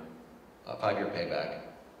return, a 5-year payback,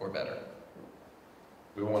 or better.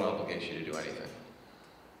 We won't obligate you to do anything.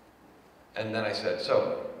 And then I said,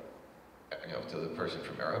 so, to the person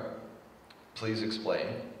from Europe, please explain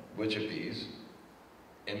which of these,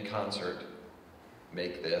 in concert,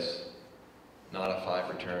 make this not a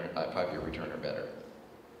 5-year return or better.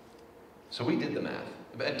 So we did the math.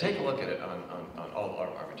 And take a look at it on all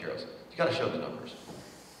our materials. You got to show the numbers.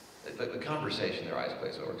 The conversation, their eyes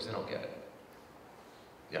glaze over because they don't get it.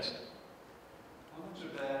 Yes? How much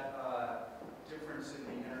of that difference in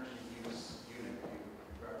the energy use unit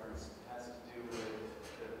you referenced has to do with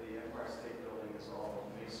that the Empire State Building is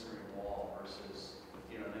all masonry wall versus,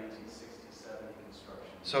 1960s, 70s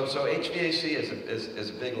construction? So HVAC is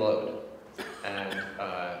a big load, and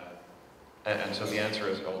so the answer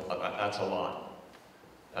is, that's a lot.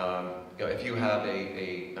 If you have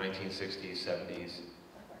a 1960s, 70s,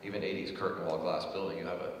 even 80s curtain wall glass building,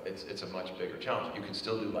 it's a much bigger challenge. You can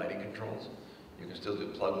still do lighting controls, you can still do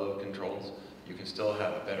plug load controls, you can still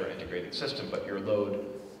have a better integrated system, but your load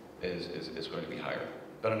is going to be higher.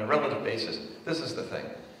 But on a relative basis, this is the thing.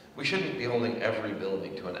 We shouldn't be holding every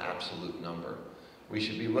building to an absolute number. We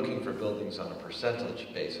should be looking for buildings on a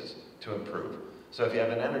percentage basis to improve. So if you have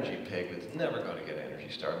an energy pig that's never going to get Energy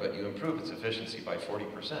Star, but you improve its efficiency by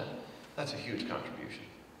 40%, that's a huge contribution.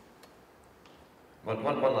 One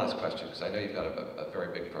last question, because I know you've got a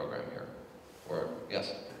very big program here.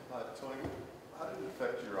 Yes? Tony, how did it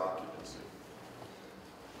affect your occupancy?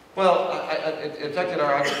 Well, it affected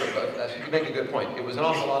our occupancy, but you make a good point. An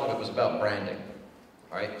awful lot of it was about branding,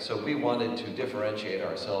 right? So we wanted to differentiate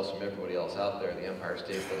ourselves from everybody else out there. The Empire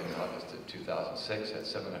State Building in August of 2006 had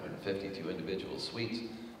 752 individual suites.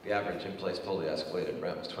 The average in-place fully escalated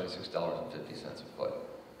rent was $26.50 a foot.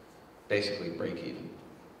 Basically break even.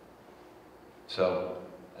 So,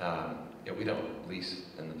 we don't lease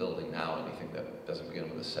in the building now anything that doesn't begin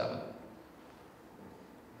with a 7.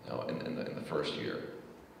 In the first year.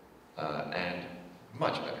 And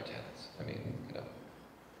much better tenants.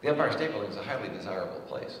 The Empire State Building is a highly desirable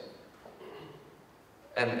place.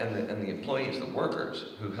 And the employees, the workers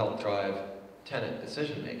who help drive tenant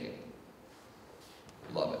decision making,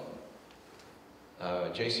 love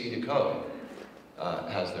it. J.C. Decaux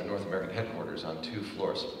has their North American headquarters on 2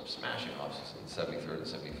 floors, smashing offices on the 73rd and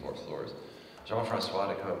 74th floors.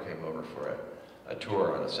 Jean-Francois Decaux came over for a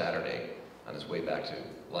tour on a Saturday on his way back to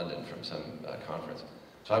London from some conference.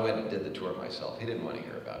 So I went and did the tour myself. He didn't want to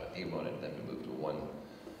hear about it. He wanted them to move to One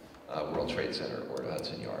World Trade Center or to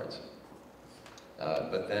Hudson Yards.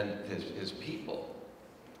 But then his people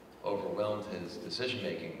overwhelmed his decision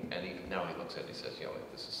making, and now he looks at it and he says,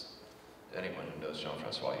 this is, anyone who knows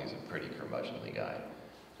Jean-Francois, he's a pretty curmudgeonly guy.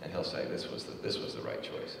 And he'll say this was the right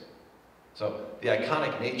choice. So the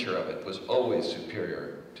iconic nature of it was always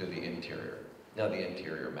superior to the interior. Now the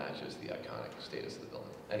interior matches the iconic status of the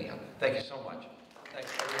building. Anyhow, thank you so much. Thanks.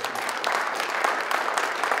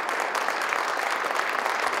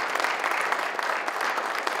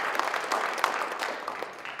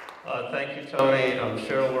 Thank you, Tony. I'm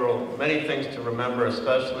sure there were many things to remember,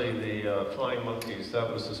 especially the flying monkeys.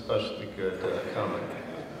 That was especially good comment.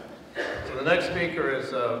 So the next speaker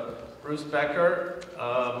is Bruce Becker.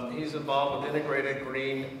 He's involved with integrated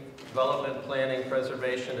green development, planning,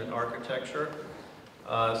 preservation, and architecture.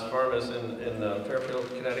 His firm is in Fairfield,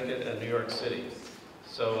 Connecticut, and New York City.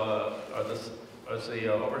 So is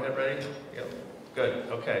the overhead ready? Yeah. Good.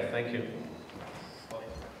 Okay. Thank you.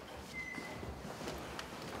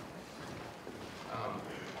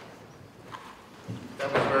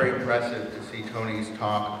 That was very impressive to see Tony's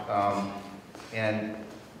talk, and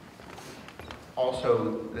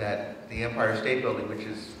also that the Empire State Building, which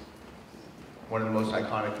is one of the most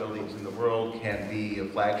iconic buildings in the world, can be a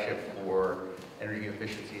flagship for energy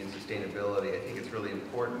efficiency and sustainability. I think it's really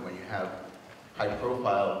important when you have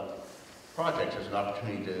high-profile projects, there's an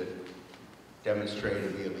opportunity to demonstrate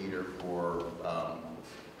and be a leader for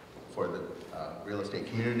the real estate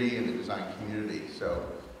community and the design community. So,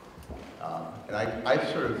 and I've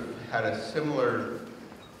sort of had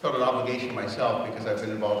felt an obligation myself because I've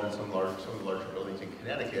been involved in some of the larger buildings in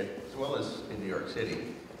Connecticut as well as in New York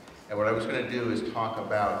City. And what I was going to do is talk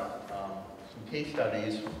about some case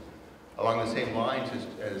studies along the same lines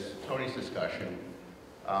as Tony's discussion,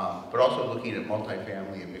 but also looking at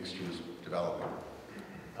multifamily and mixed-use development.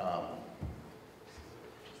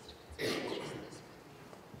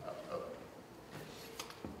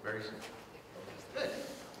 Very simple. Good.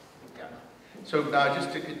 Yeah. So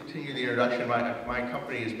just to continue the introduction, my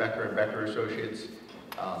company is Becker & Becker Associates,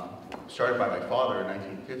 started by my father in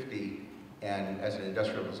 1950 and as an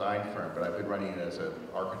industrial design firm, but I've been running it as an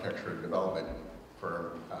architecture and development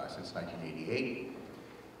firm since 1988.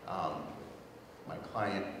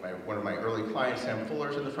 One of my early clients, Sam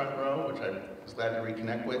Fuller's in the front row, which I was glad to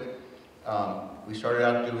reconnect with. We started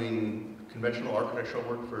out doing conventional architectural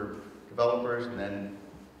work for developers and then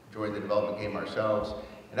joined the development game ourselves.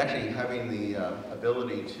 And actually having the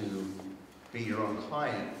ability to be your own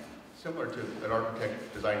client, similar to an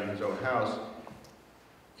architect designing his own house,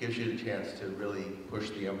 gives you the chance to really push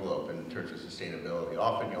the envelope in terms of sustainability.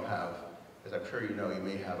 Often you'll have, as I'm sure you know, you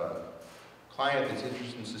may have a client that's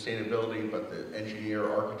interested in sustainability, but the engineer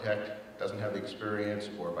or architect doesn't have the experience,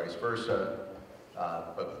 or vice versa.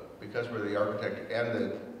 But because we're the architect and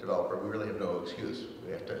the developer, we really have no excuse.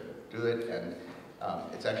 We have to do it, and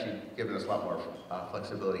it's actually given us a lot more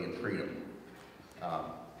flexibility and freedom.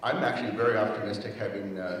 I'm actually very optimistic,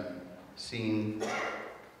 having seen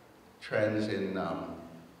trends in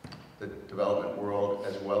the development world,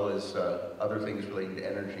 as well as other things relating to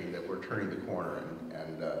energy, that we're turning the corner,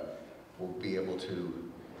 and we'll be able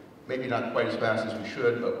to, maybe not quite as fast as we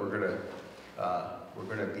should, but we're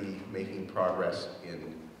going to be making progress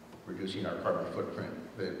in reducing our carbon footprint.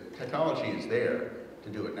 The technology is there to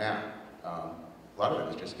do it now. A lot of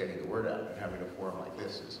it is just getting the word out, and having a forum like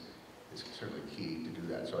this is certainly key to do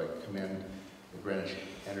that. So I commend the Greenwich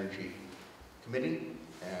Energy Committee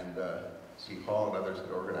and Steve Hall and others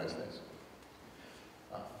that organize this.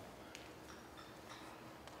 Am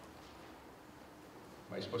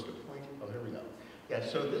I supposed to point? Oh, here we go. Yeah,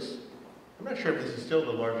 so this, I'm not sure if this is still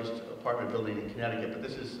the largest apartment building in Connecticut, but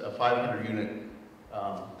this is a 500-unit,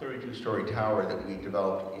 32-story tower that we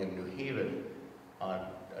developed in New Haven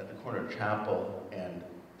at the corner of Chapel and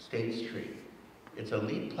State Street. It's a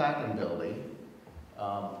LEED Platinum building,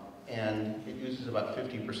 and it uses about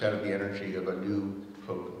 50% of the energy of a new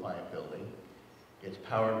code-compliant building. It's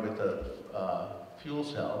powered with a fuel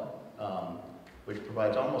cell, which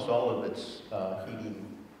provides almost all of its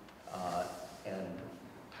heating and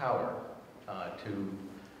power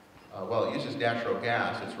well, it uses natural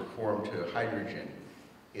gas. It's reformed to hydrogen.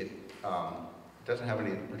 It doesn't have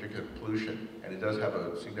any particular pollution, and it does have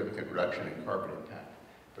a significant reduction in carbon impact.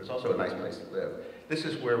 But it's also a nice place to live. This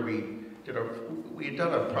is where we had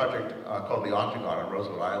done a project called the Octagon on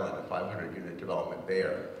Roosevelt Island, a 500-unit development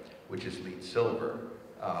there, which is LEED Silver.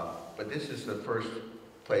 But this is the first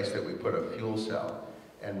place that we put a fuel cell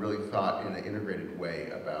and really thought in an integrated way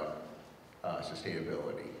about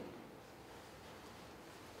sustainability.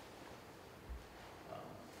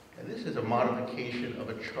 And this is a modification of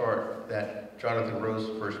a chart that Jonathan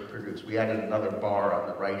Rose first produced. We added another bar on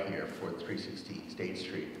the right here for 360 State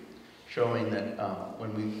Street, showing that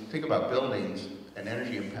when we think about buildings and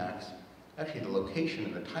energy impacts, actually the location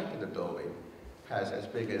and the type of the building has as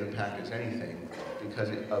big an impact as anything because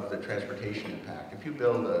of the transportation impact. If you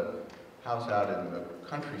build a house out in the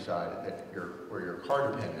countryside where you're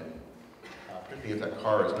car dependent, particularly if that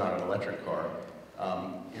car is not an electric car,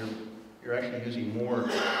 you're actually using more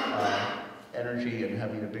energy and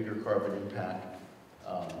having a bigger carbon impact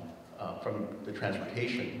from the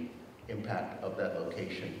transportation impact of that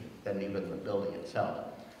location than even the building itself.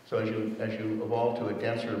 So as you evolve to a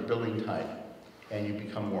denser building type and you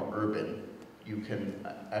become more urban, you can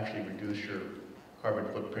actually reduce your carbon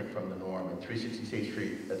footprint from the norm. And 360 State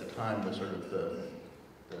Street at the time was sort of the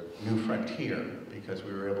new frontier, because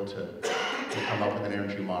we were able to come up with an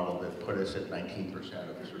energy model that put us at 19%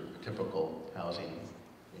 of sort of typical housing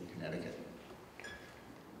in Connecticut.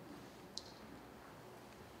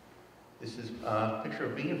 This is a picture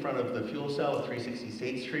of being in front of the fuel cell at 360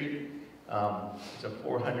 State Street. It's a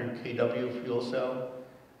 400 kW fuel cell,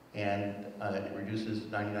 and it reduces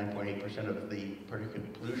 99.8% of the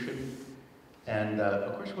particulate pollution. And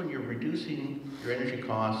of course, when you're reducing your energy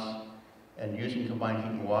costs and using combined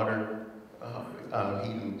heat and water,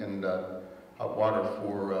 heat and hot water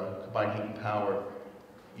for combined heat and power,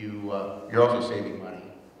 you're also saving money.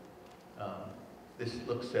 This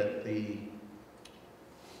looks at the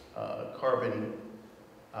carbon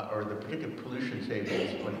or the particular pollution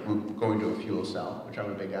savings when we're going to a fuel cell, which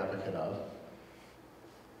I'm a big advocate of.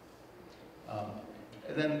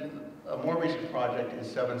 And then a more recent project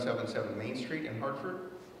is 777 Main Street in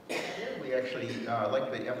Hartford. Here we actually,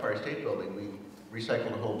 like the Empire State Building, we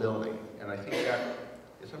recycled a whole building. And I think that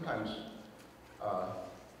is sometimes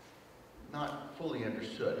not fully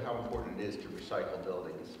understood, how important it is to recycle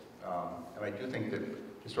buildings. And I do think that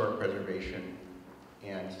historic preservation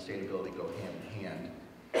and sustainability go hand in hand.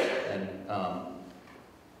 And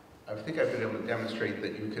I think I've been able to demonstrate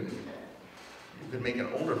that you can make an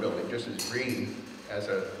older building just as green as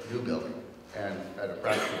a new building, and at a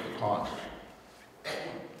fraction of the cost.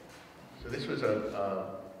 So this was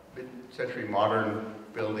a mid-century modern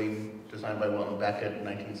building designed by Wilton Beckett in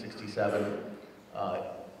 1967.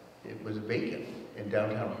 It was vacant in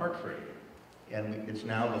downtown Hartford, and it's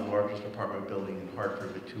now the largest apartment building in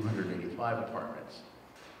Hartford with 285 apartments.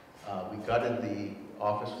 We gutted the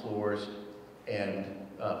office floors and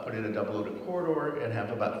put in a double-loaded corridor and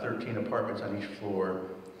have about 13 apartments on each floor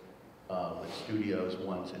with studios,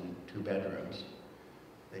 once and 2 bedrooms.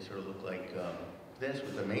 They sort of look like this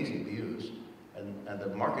with amazing views. And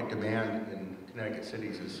the market demand in Connecticut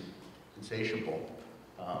cities is insatiable.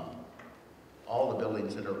 All the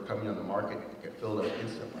buildings that are coming on the market get filled up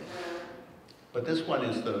instantly. But this one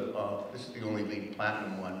is the only LEED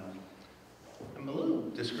Platinum one. I'm a little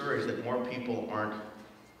discouraged that more people aren't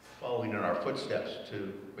following in our footsteps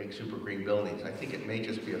to make super green buildings. I think it may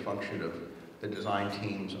just be a function of the design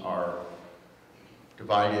teams are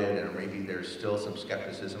divided, and maybe there's still some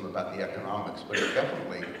skepticism about the economics, but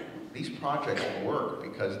definitely these projects will work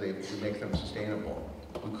because we make them sustainable.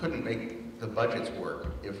 We couldn't make the budgets work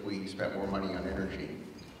if we spent more money on energy.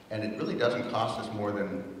 And it really doesn't cost us more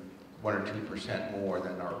than 1 or 2% more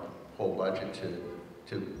than our whole budget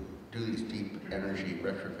to do these deep energy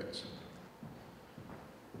retrofits.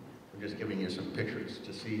 I'm just giving you some pictures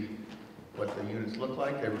to see what the units look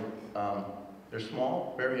like. They're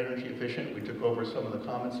small, very energy efficient. We took over some of the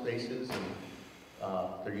common spaces, and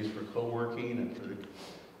they're used for co-working and for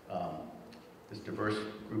this diverse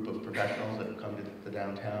group of professionals that have come to the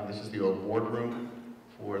downtown. This is the old boardroom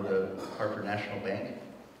for the Hartford National Bank.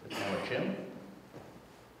 It's now a gym.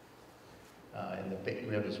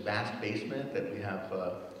 We have this vast basement that we have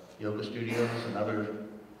yoga studios and other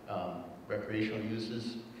recreational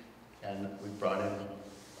uses. And we brought in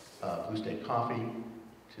Blue State Coffee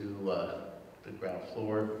to the ground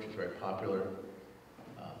floor, which is very popular.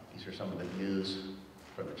 These are some of the views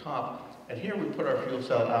from the top. And here we put our fuel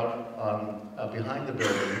cell out behind the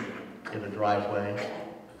building in a driveway.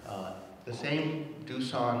 The same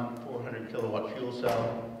Doosan 400 kilowatt fuel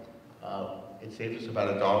cell. It saved us about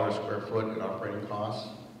 $1 a square foot in operating costs.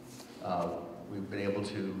 We've been able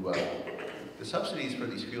to, the subsidies for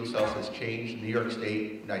these fuel cells has changed. New York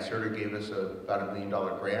State, NYSERDA gave us about $1 million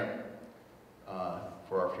grant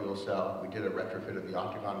for our fuel cell. We did a retrofit of the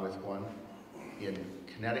Octagon with one. In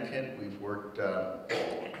Connecticut, we've worked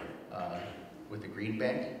with the Green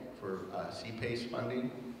Bank for CPACE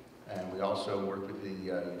funding, and we also worked with the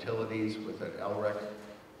utilities with an LREC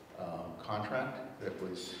contract that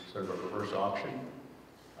was sort of a reverse auction.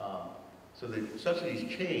 So the subsidies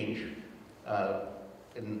change.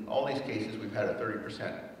 In all these cases, we've had a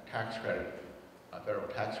 30% tax credit, a federal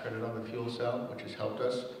tax credit on the fuel cell, which has helped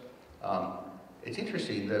us. It's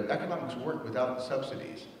interesting, the economics work without the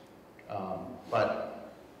subsidies,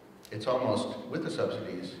 but it's almost, with the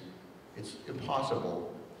subsidies, it's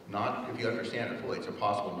impossible not, if you understand it fully, it's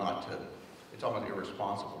impossible not to, it's almost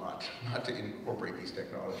irresponsible not to incorporate these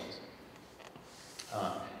technologies.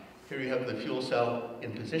 Here you have the fuel cell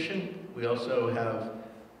in position. We also have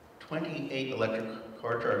 28 electric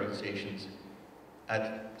car charging stations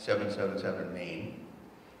at 777 Main.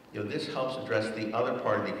 You know, this helps address the other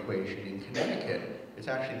part of the equation. In Connecticut, it's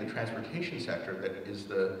actually the transportation sector that is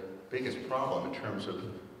the biggest problem in terms of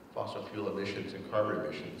fossil fuel emissions and carbon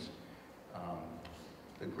emissions.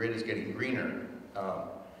 The grid is getting greener.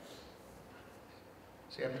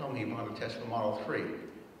 Sam told me he wanted to test the Model 3.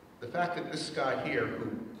 The fact that this guy here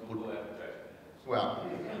who well,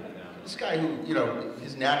 this guy who, you know,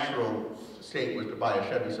 his natural state was to buy a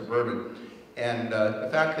Chevy Suburban, and the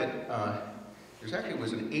fact that there actually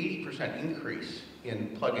was an 80% increase in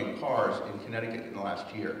plug-in cars in Connecticut in the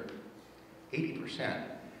last year. 80%.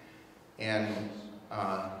 And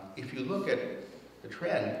if you look at the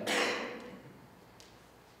trend,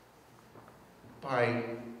 by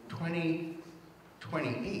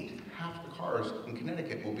 2028, half the cars in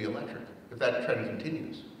Connecticut will be electric, if that trend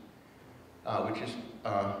continues, which is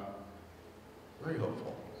very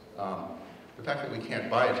hopeful. The fact that we can't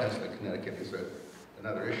buy a Tesla in Connecticut is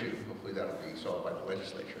another issue. Hopefully that'll be solved by the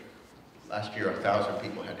legislature. Last year, 1,000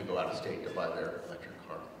 people had to go out of state to buy their electric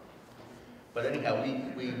car. But anyhow,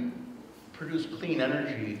 we produce clean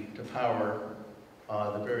energy to power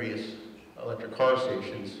the various electric car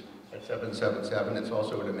stations at 777. It's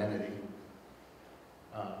also an amenity.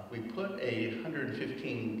 We put a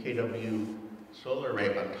 115 kW solar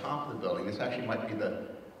array on top of the building. This actually might be the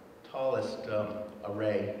tallest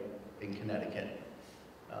array in Connecticut.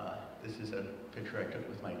 This is a picture I took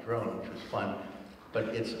with my drone, which was fun. But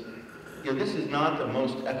it's, you know, this is not the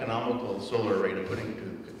most economical solar array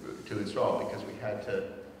to install because we had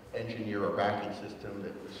to engineer a racking system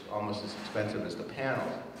that was almost as expensive as the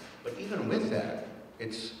panels. But even with that,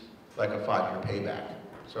 it's like a 5-year payback.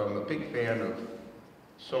 So I'm a big fan of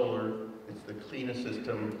solar. It's the cleanest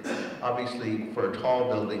system. Obviously, for a tall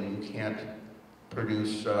building, you can't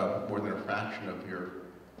produce more than a fraction of your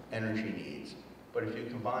energy needs. But if you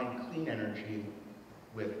combine clean energy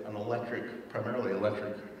with an primarily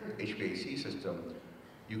electric HVAC system,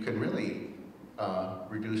 you can really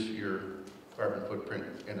reduce your carbon footprint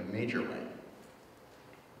in a major way.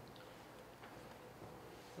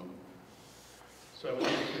 So I want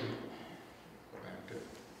to go back to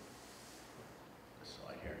this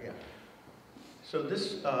slide here, yeah. So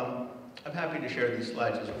this, I'm happy to share these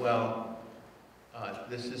slides as well.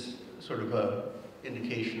 This is sort of an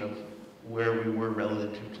indication of where we were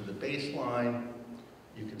relative to the baseline.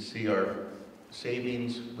 You can see our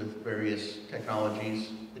savings with various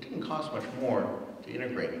technologies. It didn't cost much more to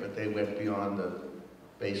integrate, but they went beyond the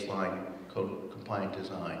baseline code compliant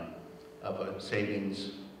design of a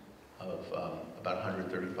savings of about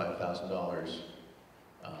 $135,000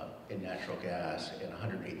 in natural gas and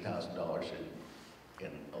 $108,000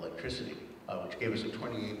 in electricity, which gave us a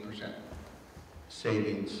 28%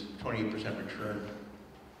 savings, 28% return,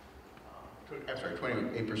 I'm sorry,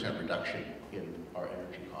 28% reduction in our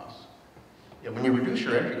energy costs. Yeah, when you reduce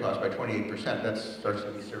your energy costs by 28%, that starts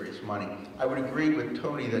to be serious money. I would agree with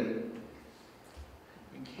Tony that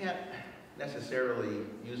you can't necessarily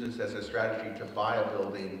use this as a strategy to buy a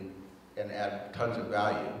building and add tons of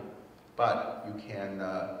value, but you can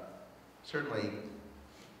certainly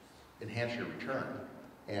enhance your return.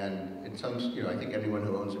 And in some, I think anyone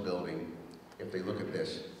who owns a building, if they look at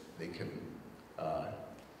this, they can,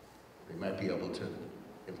 they might be able to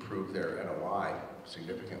improve their NOI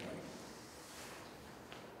significantly.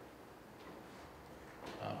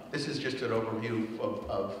 This is just an overview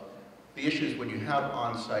of the issues when you have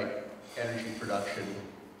on-site energy production.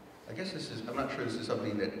 I guess this is, I'm not sure this is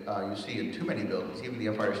something that you see in too many buildings, even the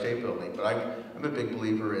Empire State Building, but I'm a big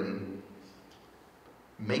believer in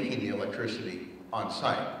making the electricity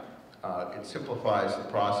on-site. It simplifies the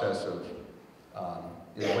process of,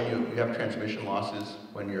 when you have transmission losses,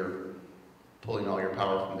 when you're pulling all your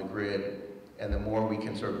power from the grid, and the more we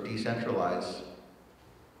can sort of decentralize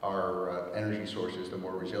our energy sources, the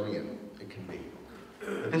more resilient it can be.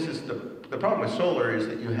 But this is the problem with solar is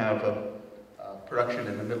that you have a production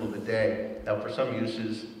in the middle of the day. Now for some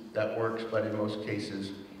uses that works, but in most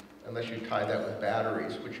cases, unless you tie that with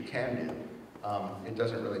batteries, which you can do, it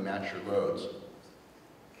doesn't really match your loads.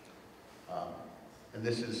 And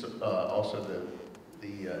this is also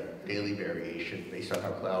the daily variation based on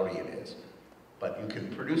how cloudy it is. But you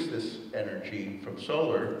can produce this energy from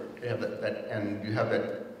solar to have that and you have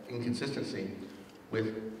that inconsistency.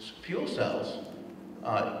 With fuel cells,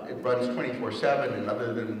 it runs 24/7, and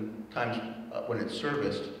other than times when it's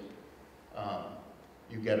serviced,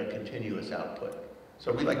 you get a continuous output.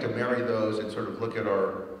 So we like to marry those and sort of look at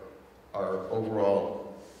our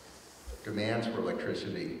overall demands for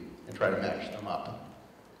electricity and try to match them up.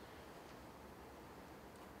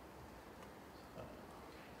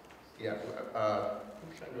 Yeah, how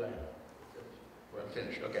much time do I have? Well, I'm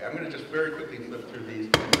finished. Okay, I'm going to just very quickly flip through these.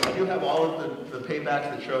 I do have all of the paybacks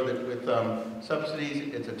that show that with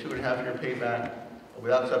subsidies, it's a 2.5-year payback.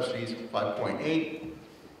 Without subsidies, 5.8.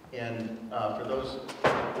 And for those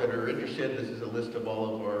that are interested, this is a list of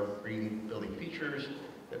all of our green building features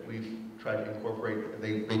that we've tried to incorporate.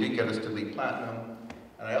 They did get us to LEED Platinum.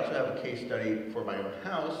 And I also have a case study for my own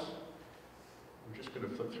house. I'm just going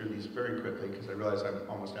to flip through these very quickly because I realize I'm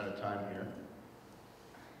almost out of time here.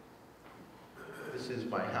 This is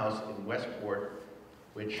my house in Westport,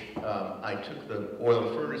 which I took the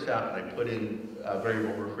oil furnace out and I put in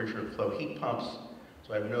variable refrigerant flow heat pumps.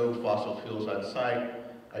 So I have no fossil fuels on site.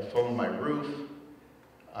 I foamed my roof.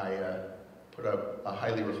 I put a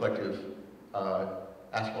highly reflective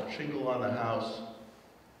asphalt shingle on the house.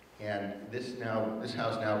 And this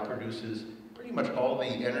house now produces pretty much all the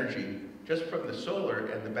energy just from the solar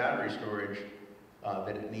and the battery storage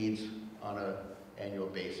that it needs on an annual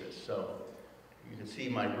basis. So you can see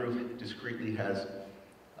my roof discretely has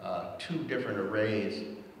 2 different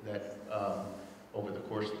arrays that over the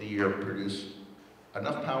course of the year produce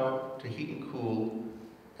enough power to heat and cool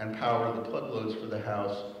and power the plug loads for the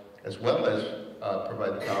house, as well as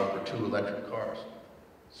provide the power for 2 electric cars.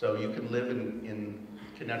 So you can live in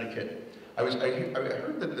Connecticut. I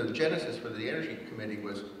heard that the genesis for the Energy Committee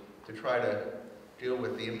was to try to deal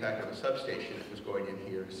with the impact of a substation that was going in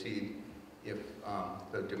here to see if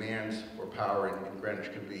the demands for power in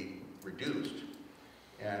Greenwich could be reduced.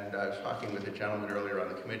 And I was talking with a gentleman earlier on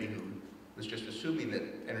the committee who was just assuming that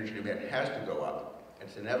energy demand has to go up, and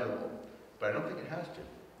it's inevitable, but I don't think it has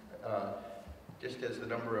to. Just as the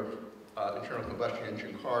number of internal combustion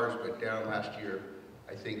engine cars went down last year,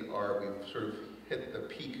 I think we've sort of hit the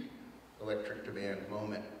peak electric demand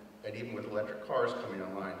moment. And even with electric cars coming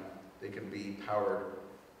online, they can be powered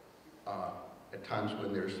at times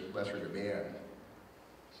when there's lesser demand.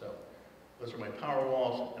 So Those are my power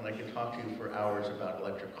walls, and I can talk to you for hours about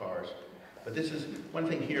electric cars. But this is one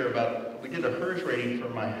thing here about, we did a HERS rating for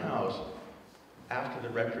my house after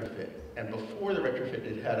the retrofit. And before the retrofit,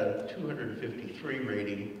 it had a 253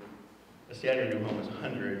 rating. The standard new home is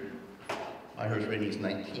 100. My HERS rating is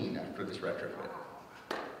 19 after this retrofit.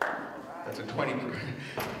 That's a 5%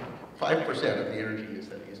 of the energy use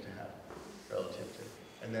that I used to have relative to.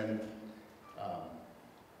 And then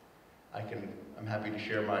I'm happy to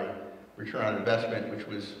share my return on investment, which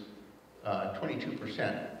was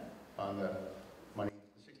 22% on the money,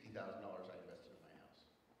 the $60,000 I invested in my house.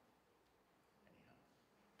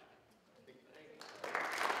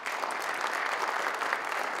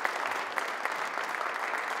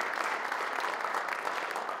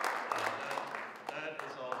 Anyhow. That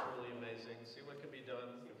is all truly amazing. See what can be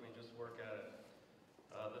done if we just work at it.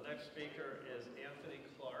 The next speaker is Anthony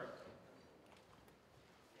Clark.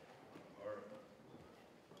 Or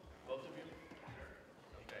both of you?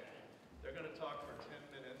 Okay. They're going to talk for 10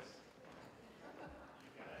 minutes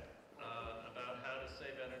about how to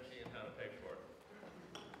save energy and how to pay for it.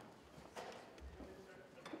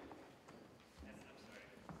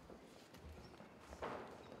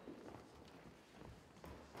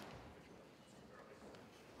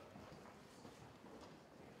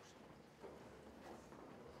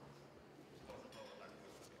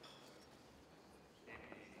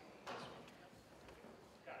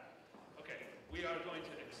 We are going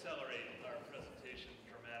to accelerate our presentation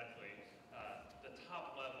dramatically. The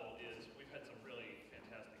top level is, we've had some really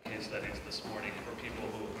fantastic case studies this morning for people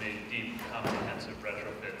who have made deep, comprehensive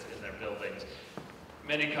retrofits in their buildings.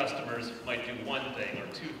 Many customers might do one thing or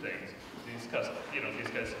two things. These guys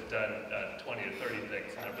have done 20 or 30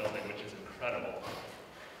 things in their building, which is incredible.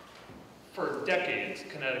 For decades,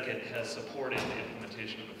 Connecticut has supported the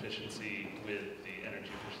implementation of efficiency with the energy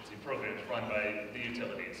efficiency programs run by the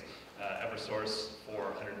utilities. Eversource for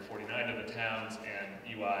 149 of the towns, and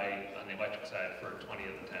UI on the electric side for 20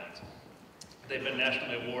 of the towns. They've been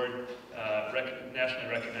nationally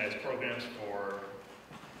recognized programs for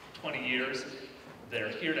 20 years. They're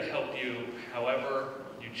here to help you however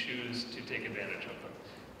you choose to take advantage of them.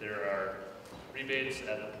 There are rebates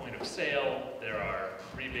at the point of sale. There are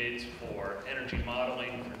rebates for energy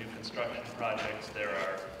modeling for new construction projects. There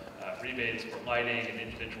are rebates for lighting and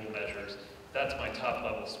individual measures. That's my top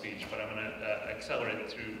level speech, but I'm going to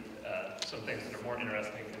accelerate through some things that are more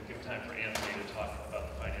interesting and give time for Anthony to talk about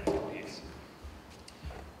the financial piece.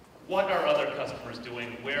 What are other customers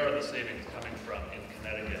doing? Where are the savings coming from in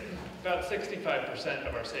Connecticut? About 65%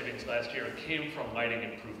 of our savings last year came from lighting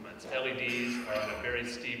improvements. LEDs are on a very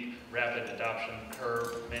steep, rapid adoption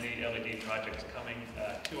curve. Many LED projects coming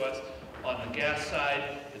to us. On the gas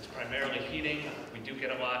side, it's primarily heating. We do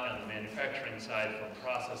get a lot on the manufacturing side from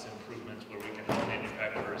process improvements where we can help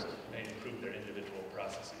manufacturers improve their individual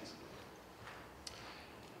processes.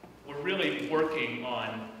 We're really working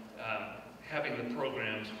on having the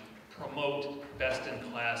programs promote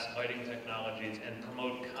best-in-class lighting technologies and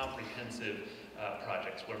promote comprehensive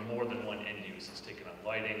projects where more than one end use is taken up,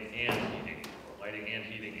 lighting and heating, or lighting and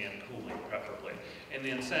heating and cooling preferably. And the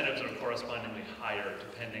incentives are correspondingly higher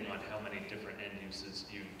depending on how many different end uses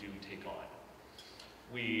you do take on.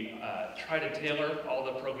 We try to tailor all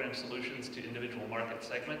the program solutions to individual market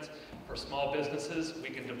segments. For small businesses, we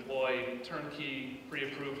can deploy turnkey,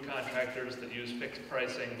 pre-approved contractors that use fixed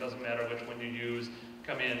pricing, doesn't matter which one you use,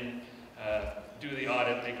 come in, do the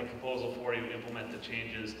audit, make a proposal for you, implement the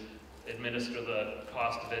changes, administer the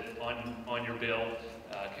cost of it on your bill,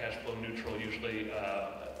 cash flow neutral, usually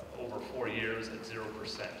over 4 years at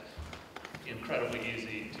 0%. Incredibly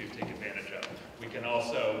easy to take advantage of. We can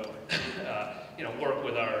also work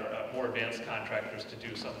with our more advanced contractors to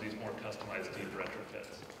do some of these more customized deep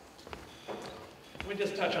retrofits. Let me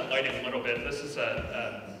just touch on lighting a little bit. This is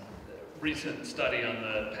a recent study on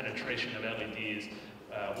the penetration of LEDs.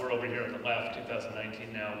 We're over here on the left,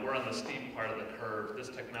 2019 now. We're on the steep part of the curve. This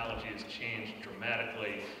technology has changed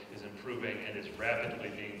dramatically, is improving, and is rapidly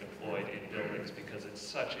being deployed in buildings because it's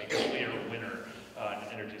such a clear winner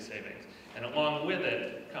in energy savings. And along with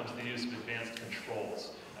it comes the use of advanced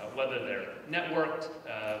controls, whether they're networked,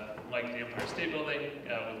 like the Empire State Building,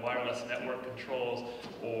 with wireless network controls,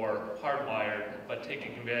 or hardwired, but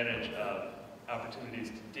taking advantage of opportunities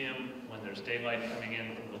to dim when there's daylight coming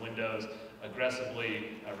in from the windows,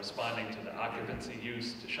 aggressively responding to the occupancy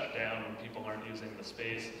use to shut down when people aren't using the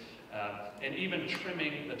space, and even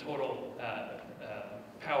trimming the total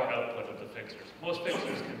power output of the fixtures. Most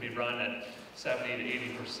fixtures can be run at 70 to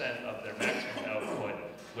 80% of their maximum output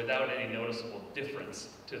without any noticeable difference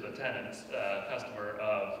to the tenant's customer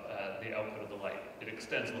of the output of the light. It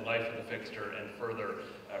extends the life of the fixture and further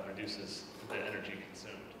reduces the energy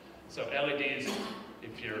consumed. So LEDs,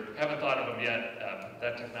 if you haven't thought of them yet,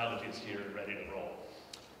 that technology is here and ready to roll.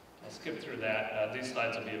 I'll skip through that. These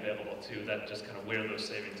slides will be available too. That just kind of where those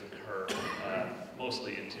savings occur,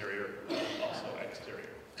 mostly interior, also exterior.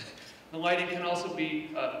 The lighting can also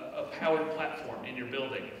be a powered platform in your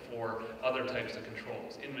building for other types of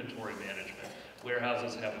controls, inventory management.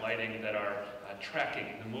 Warehouses have lighting that are tracking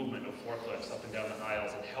the movement of forklifts up and down the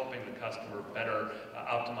aisles and helping the customer better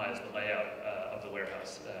optimize the layout of the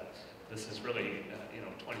warehouse. This is really,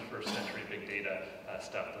 21st century big data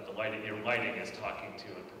stuff that your lighting is talking to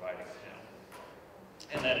and providing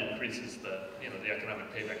now. And that increases the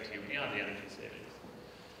economic payback to you beyond the energy savings.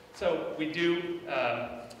 So we do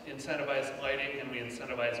incentivize lighting, and we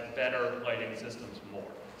incentivize better lighting systems more.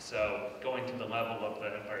 So going to the level of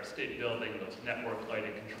the Empire State Building, those network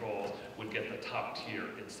lighting controls would get the top tier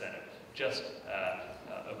incentive. Just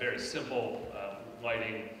a very simple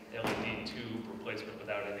lighting LED tube replacement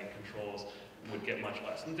without any controls would get much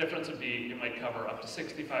less. And the difference would be it might cover up to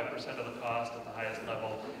 65% of the cost at the highest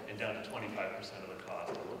level and down to 25% of the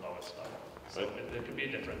cost at the lowest level. So there could be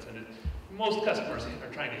a difference. And most customers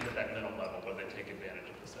are trying to hit that middle level where they take advantage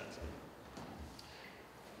of the sensing.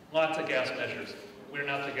 Lots of gas measures. We're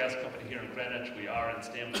not the gas company here in Greenwich. We are in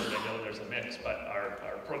Stamford. I know there's a mix, but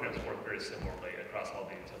our programs work very similarly across all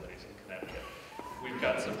the utilities in Connecticut. We've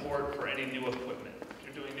got support for any new equipment. If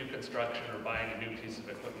you're doing new construction or buying a new piece of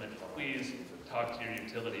equipment, please talk to your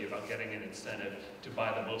utility about getting an incentive to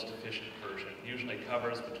buy the most efficient version. It usually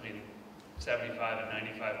covers between 75 and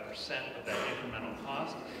 95% of that incremental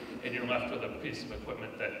cost, and you're left with a piece of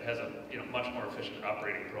equipment that has a much more efficient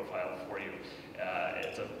operating profile for you.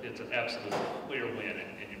 It's an absolute clear win,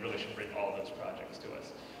 and you really should bring all those projects to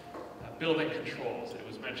us. Building controls. It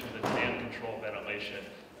was mentioned the demand control ventilation.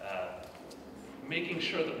 Making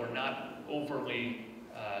sure that we're not overly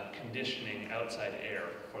conditioning outside air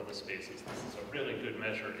for the spaces. This is a really good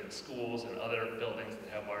measure in schools and other buildings that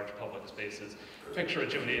have large public spaces. Picture a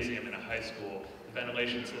gymnasium in a high school. The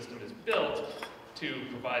ventilation system is built to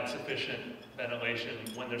provide sufficient ventilation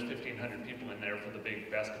when there's 1,500 people in there for the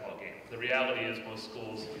big basketball game. The reality is most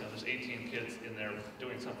schools, there's 18 kids in there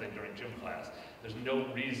doing something during gym class. There's no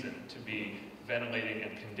reason to be ventilating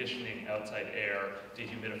and conditioning outside air,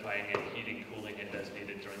 dehumidifying it, heating, cooling it as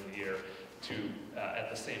needed during the year to at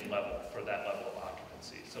the same level for that level of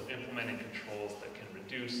occupancy. So implementing controls that can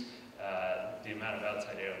reduce the amount of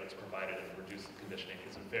outside air that's provided and reduce the conditioning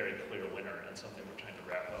is a very clear winner and something we're trying to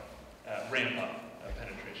ramp up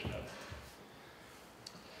penetration of.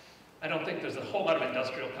 I don't think there's a whole lot of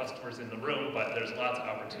industrial customers in the room, but there's lots of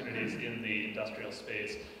opportunities in the industrial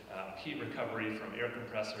space. Heat recovery from air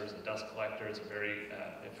compressors and dust collectors are very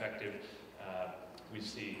effective. We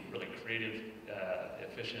see really creative,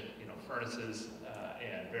 efficient furnaces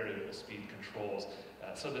and variable speed controls.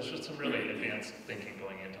 So there's just some really advanced thinking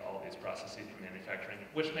going into all of these processes in manufacturing,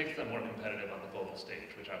 which makes them more competitive on the global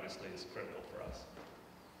stage, which obviously is critical for us.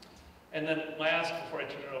 And then last, before I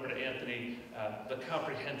turn it over to Anthony, the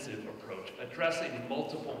comprehensive approach. Addressing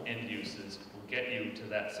multiple end uses will get you to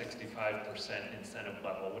that 65% incentive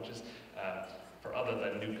level, which is, for other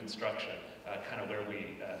than new construction, kind of where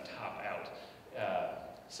we top out.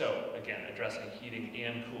 So again, addressing heating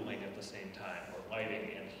and cooling at the same time, or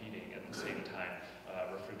lighting and heating at the same time,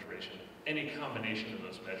 refrigeration. Any combination of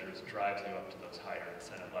those measures drives you up to those higher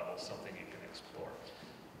incentive levels, something you can explore.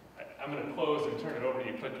 I'm going to close and turn it over to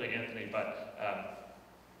you quickly, Anthony, but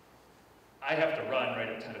I have to run right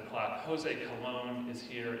at 10 o'clock. Jose Colon is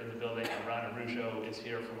here in the building, and Ron Arujo is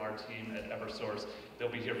here from our team at Eversource. They'll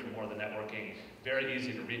be here for more of the networking. Very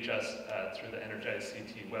easy to reach us through the Energize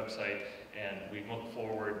CT website, and we look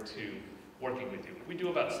forward to working with you. We do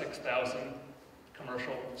about 6,000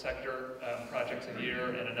 commercial sector projects a year,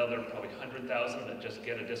 and another probably 100,000 that just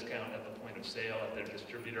get a discount at the point of sale at their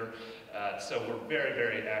distributor. So we're very,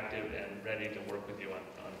 very active and ready to work with you on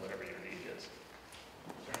whatever your need is.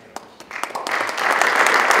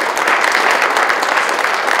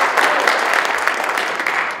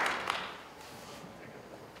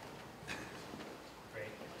 Great.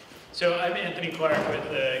 So I'm Anthony Clark with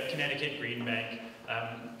the Connecticut Green Bank.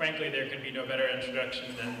 Frankly, there could be no better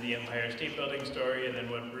introduction than the Empire State Building story and then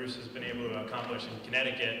what Bruce has been able to accomplish in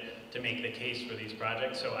Connecticut to make the case for these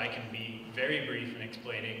projects. So I can be very brief in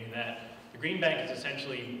explaining that the Green Bank is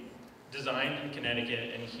essentially designed in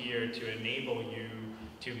Connecticut and here to enable you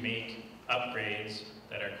to make upgrades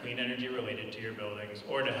that are clean energy related to your buildings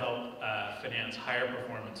or to help finance higher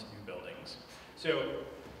performance new buildings. So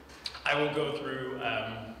I will go through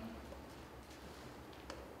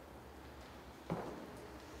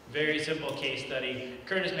very simple case study.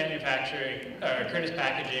 Curtis Packaging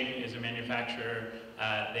is a manufacturer.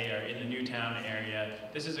 They are in the Newtown area.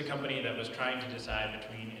 This is a company that was trying to decide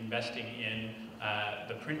between investing in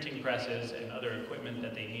the printing presses and other equipment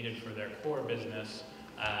that they needed for their core business,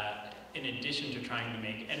 in addition to trying to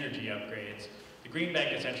make energy upgrades. The Green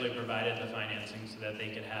Bank essentially provided the financing so that they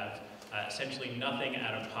could have essentially nothing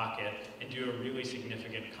out of pocket and do a really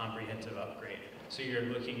significant comprehensive upgrade. So you're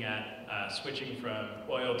looking at switching from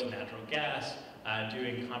oil to natural gas,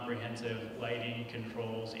 doing comprehensive lighting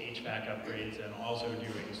controls, HVAC upgrades, and also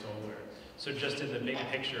doing solar. So just in the big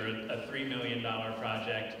picture, a $3 million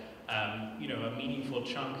project, you know, a meaningful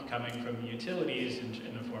chunk coming from the utilities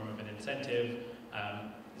in the form of an incentive,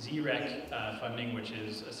 ZREC funding, which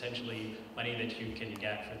is essentially money that you can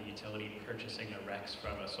get for the utility purchasing a RECs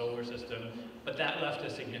from a solar system. But that left a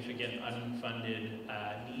significant unfunded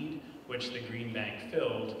need, which the Green Bank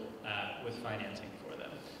filled with financing for them.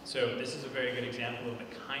 So this is a very good example of the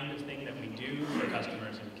kind of thing that we do for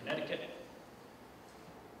customers in Connecticut.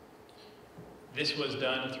 This was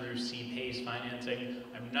done through CPACE financing.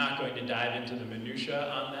 I'm not going to dive into the minutia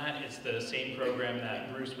on that. It's the same program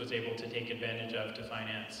that Bruce was able to take advantage of to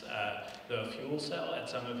finance the fuel cell at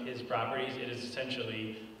some of his properties. It is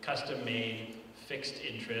essentially custom-made, fixed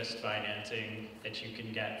interest financing that you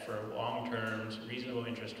can get for long terms, reasonable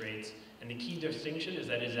interest rates. And the key distinction is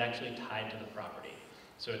that it is actually tied to the property.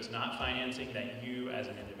 So it's not financing that you as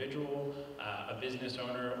an individual, a business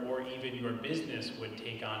owner, or even your business would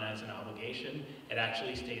take on as an obligation. It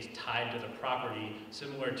actually stays tied to the property,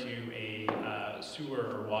 similar to a sewer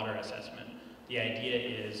or water assessment. The idea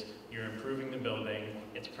is you're improving the building,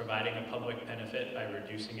 it's providing a public benefit by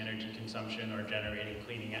reducing energy consumption or generating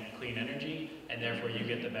clean energy, and therefore you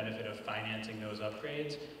get the benefit of financing those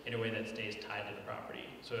upgrades in a way that stays tied to the property.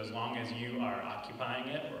 So as long as you are occupying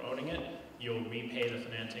it or owning it, you'll repay the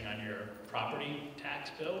financing on your property tax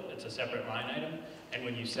bill. It's a separate line item. And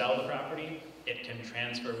when you sell the property, it can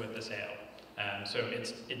transfer with the sale. So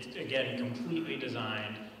it's again, completely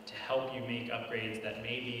designed to help you make upgrades that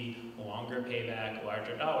may be longer payback,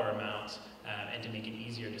 larger dollar amounts, and to make it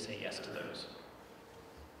easier to say yes to those.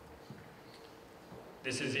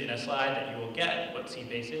 This is in a slide that you will get what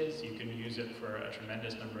CPACE is. You can use it for a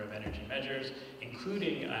tremendous number of energy measures,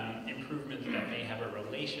 including improvements that may have a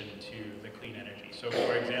relation to the clean energy. So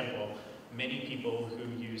for example, many people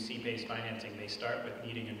who use CPACE financing, they start with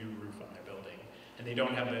needing a new roof on their building, and they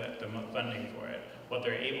don't have the funding for it. What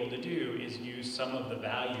they're able to do is use some of the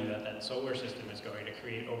value that that solar system is going to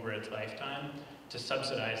create over its lifetime to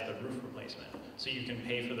subsidize the roof replacement. So you can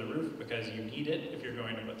pay for the roof because you need it if you're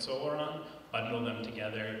going to put solar on, bundle them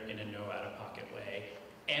together in a no out-of-pocket way,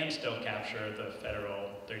 and still capture the federal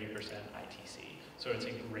 30% ITC. So it's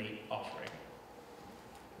a great offering.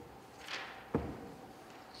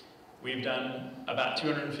 We've done about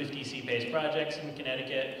 250 CPACE projects in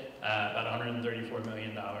Connecticut, about $134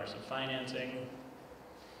 million of financing.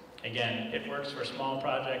 Again, it works for small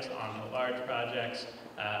projects on to large projects,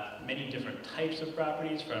 many different types of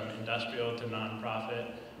properties from industrial to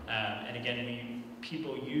nonprofit. And again,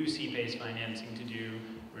 people use CPACE financing to do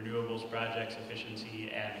renewables projects,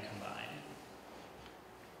 efficiency, and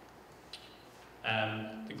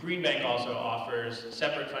combined. The Green Bank also offers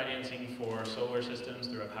separate financing for solar systems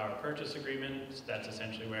through a power purchase agreement. So that's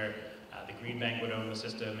essentially where the Green Bank would own the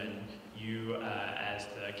system and you, as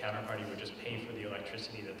the counterparty, would just pay for the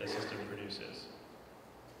electricity that the system produces.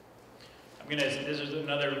 This is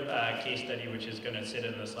another case study which is going to sit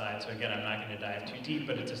in the slide, so again, I'm not going to dive too deep,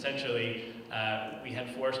 but it's essentially, we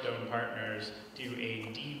had 4 Stone partners do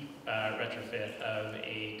a deep retrofit of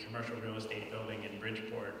a commercial real estate building in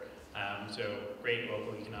Bridgeport. So great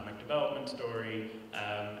local economic development story,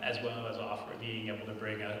 as well as being able to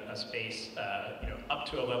bring a space up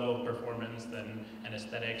to a level of performance and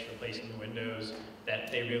aesthetics, replacing the windows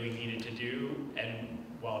that they really needed to do, and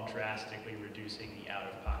while drastically reducing the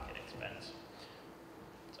out-of-pocket expense.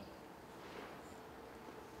 So,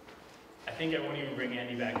 I think I won't even bring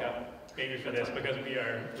Andy back up, maybe for this, because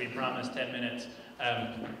we promised 10 minutes.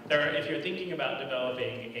 If you're thinking about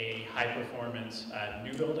developing a high-performance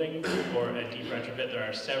new building or a deep retrofit, there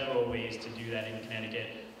are several ways to do that in Connecticut.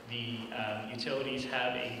 The utilities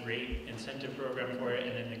have a great incentive program for it,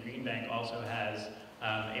 and then the Green Bank also has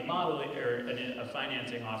a model or a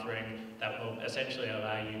financing offering that will essentially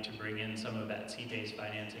allow you to bring in some of that CPACE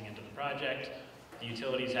financing into the project. The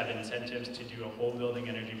utilities have incentives to do a whole building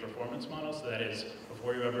energy performance model, so that is,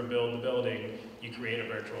 before you ever build the building, you create a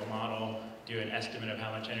virtual model, do an estimate of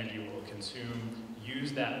how much energy it will consume,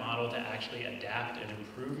 use that model to actually adapt and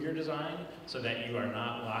improve your design so that you are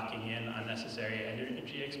not locking in unnecessary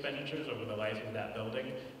energy expenditures over the life of that building,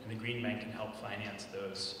 and the Green Bank can help finance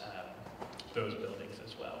those buildings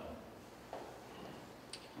as well.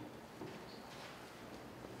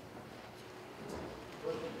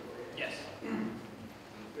 Yes?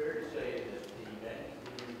 Fair to say that the banking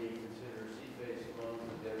community considers C-based loans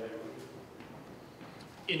as debt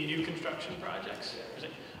equity? In new construction projects?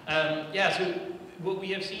 Yeah, so what we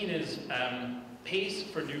have seen is pace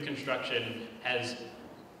for new construction has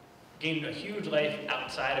gained a huge life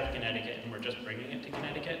outside of Connecticut, and we're just bringing it to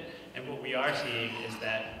Connecticut. And what we are seeing is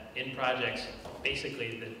that in projects,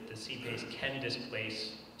 basically the C-PACE can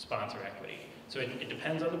displace sponsor equity. So it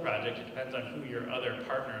depends on the project, it depends on who your other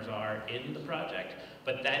partners are in the project,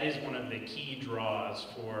 but that is one of the key draws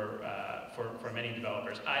for many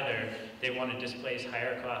developers. Either they want to displace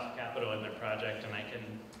higher cost capital in their project, and I can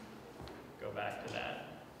go back to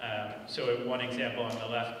that. So one example on the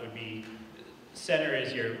left would be, center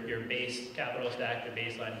is your base capital stack, the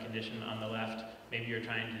baseline condition on the left. Maybe you're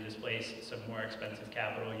trying to displace some more expensive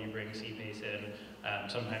capital, you bring C-PACE in.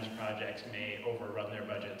 Sometimes projects may overrun their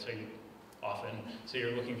budget, so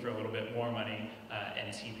you're looking for a little bit more money,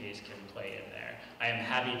 and C-PACE can play in there. I am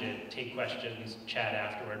happy to take questions, chat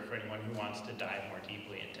afterward for anyone who wants to dive more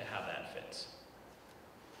deeply into how that fits.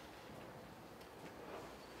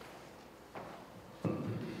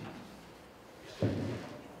 A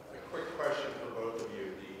quick question for both of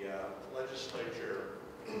you. The legislature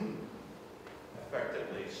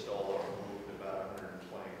effectively stole or moved about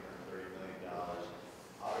 $120, $130 million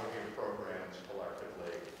out of your programs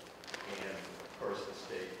collectively, and of course the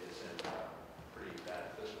state is in pretty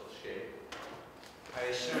bad fiscal shape. I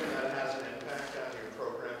assume that has an impact on your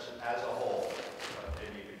programs as a whole, but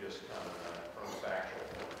maybe you could just comment on it from a factual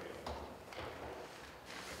point of view.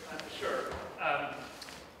 Sure.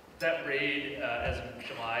 That raid, as of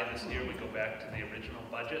July this year, we go back to the original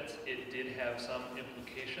budgets. It did have some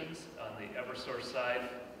implications on the Eversource side.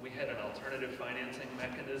 We had an alternative financing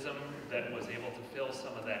mechanism that was able to fill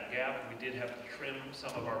some of that gap. We did have to trim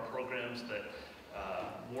some of our programs that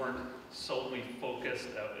weren't solely focused.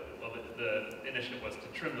 Well, the initiative was to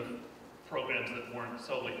trim the programs that weren't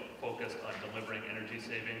solely focused on delivering energy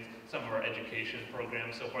savings. Some of our education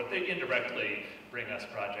programs, so forth, they indirectly bring us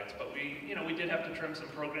projects. But we did have to trim some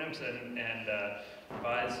programs and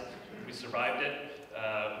revise. We survived it.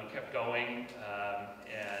 We kept going,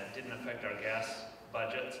 and didn't affect our gas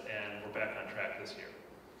budgets, and we're back on track this year.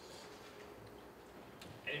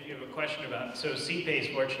 And if you have a question about, so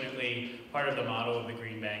C-PACE, fortunately, part of the model of the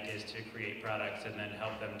Green Bank is to create products and then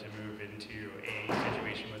help them to move into a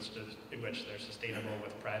situation in which they're sustainable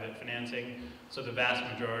with private financing. So the vast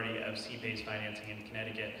majority of C-PACE financing in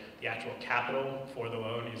Connecticut, the actual capital for the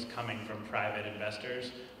loan is coming from private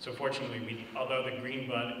investors. So fortunately, although the Green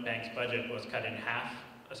Bank's budget was cut in half,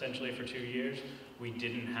 essentially for 2 years, we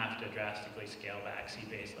didn't have to drastically scale back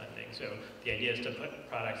C-PACE lending. So the idea is to put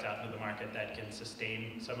products out into the market that can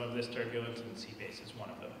sustain some of this turbulence, and C-PACE is one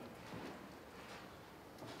of them.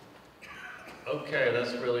 Okay,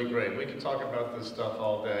 that's really great. We can talk about this stuff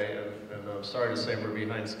all day, and I'm sorry to say we're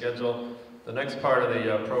behind schedule. The next part of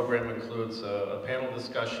the program includes a panel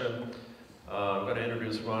discussion. I'm going to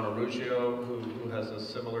introduce Ron Arugio, who has a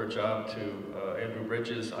similar job to Andrew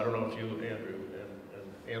Bridges. I don't know if you, Andrew,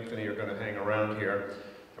 and Anthony are going to hang around here.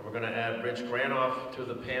 And we're going to add Rich Granoff to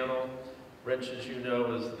the panel. Rich, as you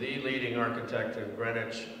know, is the leading architect in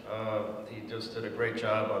Greenwich. He just did a great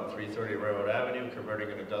job on 330 Railroad Avenue,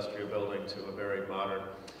 converting an industrial building to a very modern,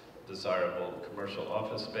 desirable commercial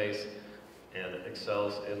office space, and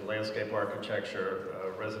excels in landscape architecture,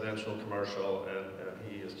 residential, commercial, and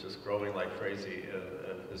he is just growing like crazy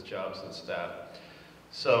in his jobs and staff.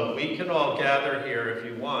 So we can all gather here if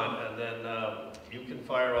you want, and then you can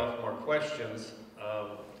fire off more questions,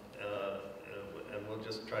 and we'll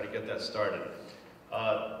just try to get that started.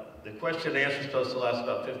 The question and answer is supposed to last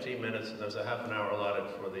about 15 minutes, and there's a half an hour allotted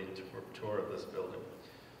for the tour of this building.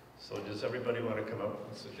 So does everybody want to come up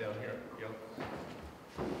and sit down here? Yep.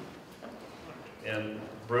 And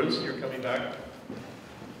Bruce, you're coming back?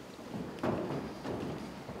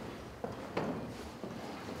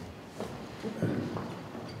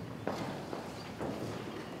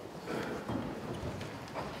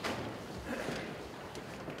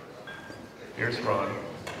 Here's Ron.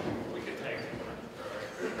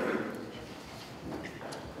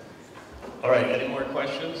 All right, any more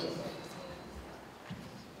questions?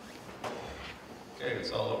 Okay,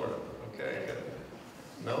 it's all over. Okay, good.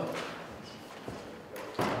 No?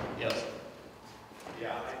 Yes?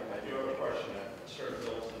 Yeah, I do have a question that sort of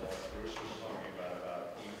builds on what Bruce was talking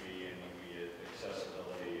about EV and EV accessibility.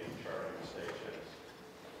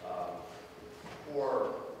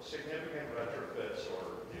 significant retrofits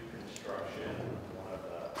or new construction, one of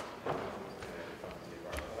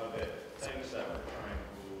the things that we're trying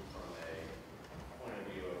to move from a point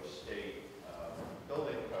of view of state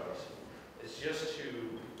building codes is just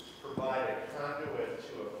to provide a conduit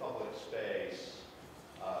to a public space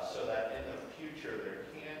so that in the future there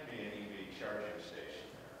can be an EV charging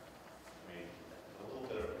station there. I mean, a little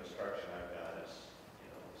bit of construction I've done is,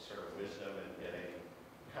 sort of wisdom in getting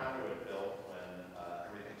conduit built when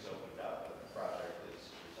everything's opened up and the project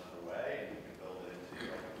is underway and you can build it into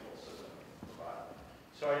the electrical system provided.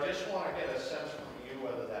 So I just want to get a sense from you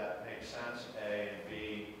whether that makes sense, A, and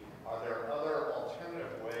B, are there other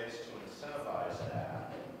alternative ways to incentivize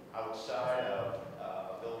that outside of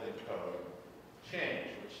a building code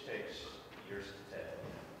change, which takes years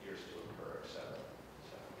to occur, et cetera.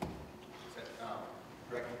 So, Is that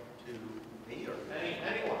directed to me or?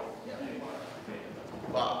 anyone? Yeah. Anyone.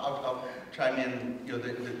 Well, I'll chime in.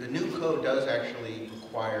 The new code does actually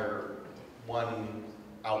require one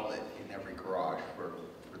outlet in every garage for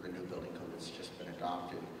the new building code that's just been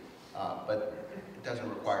adopted. But it doesn't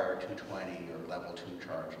require 220 or level 2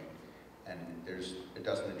 charging. And it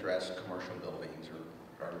doesn't address commercial buildings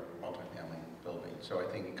or multifamily buildings. So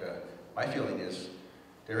I think my feeling is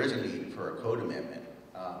there is a need for a code amendment.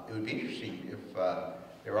 It would be interesting if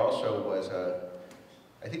there also was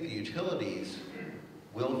I think the utilities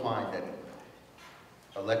will find that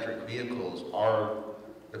electric vehicles are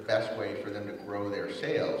the best way for them to grow their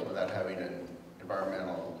sales without having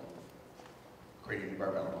creating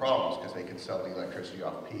environmental problems, because they can sell the electricity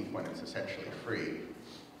off peak when it's essentially free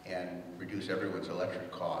and reduce everyone's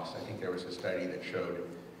electric costs. I think there was a study that showed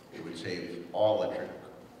it would save all electric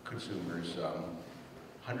consumers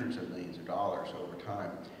hundreds of millions of dollars over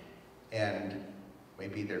time. And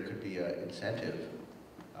maybe there could be an incentive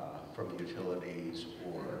from the utilities,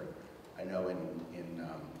 or I know in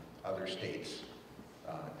other states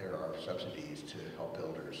there are subsidies to help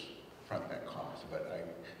builders front that cost. But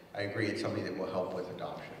I agree it's something that will help with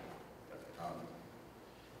adoption.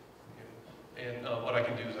 And what I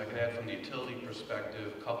can do is I can add from the utility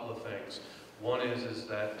perspective a couple of things. One is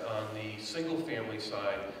that on the single family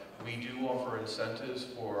side, we do offer incentives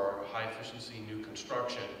for high efficiency new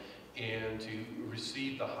construction, and to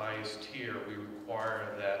receive the highest tier, we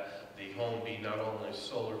require that the home be not only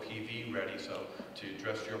solar PV ready, so to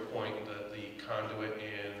address your point that the conduit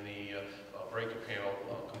and the breaker panel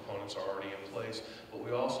components are already in place, but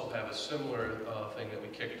we also have a similar thing that we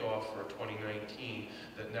kicked off for 2019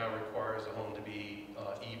 that now requires the home to be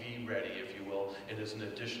EV ready, if you will, and is an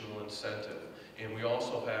additional incentive. And we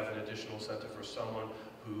also have an additional incentive for someone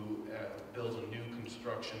who builds a new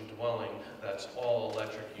construction dwelling that's all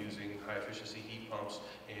electric using high efficiency heat pumps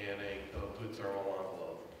and a good thermal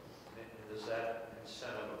envelope. Does that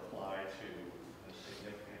incentive apply to the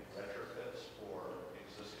significant retrofits for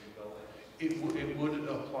existing buildings? It would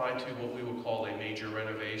apply to what we would call a major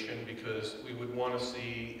renovation, because we would want to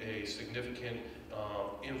see a significant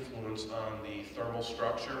influence on the thermal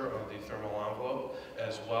structure of the thermal envelope,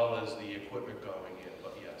 as well as the equipment going in,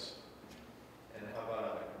 but yes. And how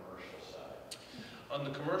about on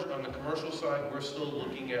the commercial side? On the commercial side, we're still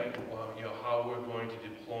looking at how we're going to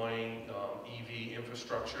deploying EV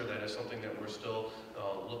infrastructure. That is something that we're still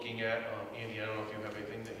looking at. Andy, I don't know if you have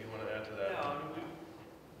anything that you want to add to that. Yeah, I mean,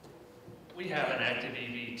 we have an active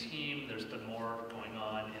EV team. There's been more going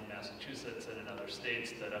on in Massachusetts and in other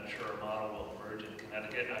states that I'm sure a model will emerge in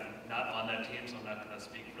Connecticut. I'm not on that team, so I'm not going to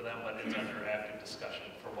speak for them, but it's under active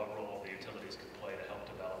discussion for what role the utilities can play to help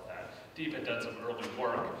develop that. DEEP had done some early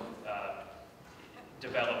work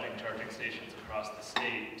developing charging stations across the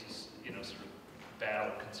state to sort of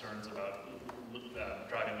battle concerns about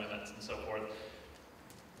driving limits and so forth.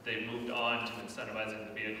 They moved on to incentivizing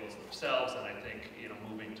the vehicles themselves, and I think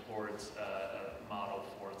moving towards a model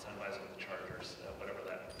for incentivizing the chargers, whatever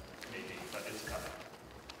that may be, but it's coming.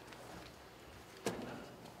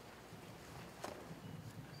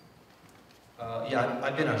 Yeah,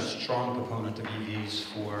 I've been a strong proponent of EVs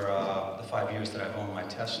for the 5 years that I've owned my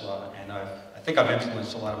Tesla, and I think I've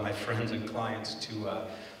influenced a lot of my friends and clients to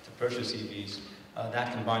purchase EVs.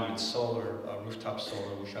 That combined with solar, rooftop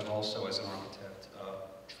solar, which I've also, as an architect,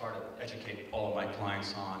 tried to educate all of my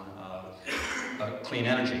clients on clean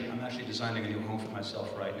energy. I'm actually designing a new home for myself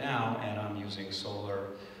right now, and I'm using solar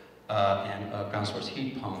and a ground source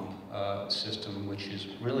heat pump system, which is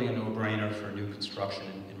really a no-brainer for new construction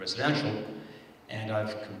in residential. And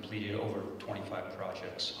I've completed over 25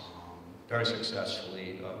 projects very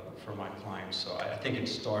successfully for my clients. So I think it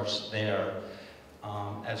starts there,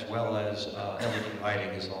 as well as LED lighting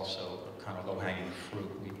is also kind of low-hanging fruit.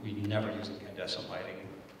 We never use incandescent lighting,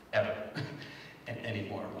 ever. and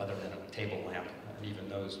anymore other than a table lamp, and even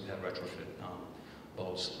those we had retrofit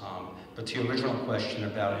bulbs. But to your original question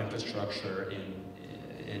about infrastructure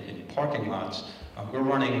in parking lots, we're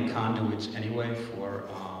running conduits anyway for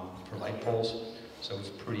light poles, so it's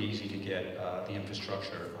pretty easy to get the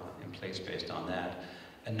infrastructure in place based on that.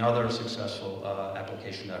 Another successful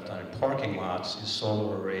application that I've done in parking lots is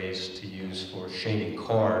solar arrays to use for shading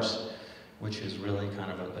cars, which is really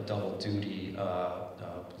kind of a double duty,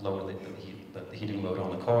 lower the heating load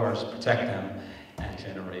on the cars, protect them, and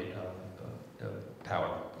generate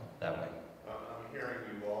power that way. I'm hearing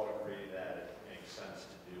you all agree that it makes sense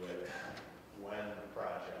to do it when the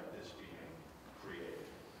project is being created.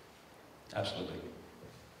 Absolutely.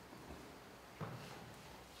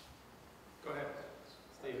 Go ahead,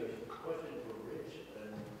 Stephen. Question for Rich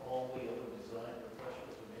and all the other design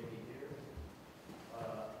professionals who may be here.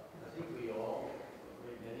 I think we all,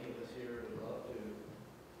 many of us here, would love to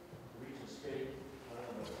reach a state, I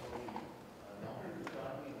don't know, Tony, number you're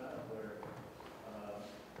talking about, where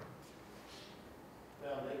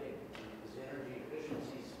this energy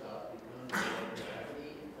efficiency stuff becomes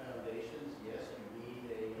gravity foundations. Yes, you need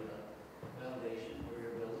a foundation for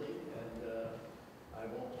your building, and I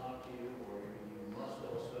won't talk to you, or you must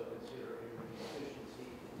also consider energy efficiency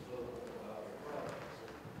in total about your projects.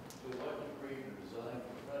 To what degree do design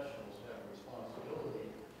professionals have a responsibility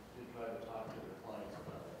to try to talk to their clients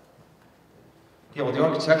about that? Yeah, well, the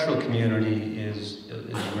architectural community is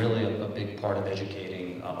really a big part of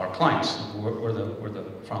educating our clients. We're the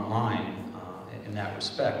front line in that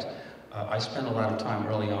respect. I spend a lot of time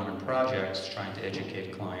early on in projects trying to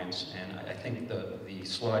educate clients, and I think the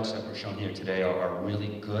slides that were shown here today are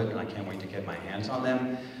really good, and I can't wait to get my hands on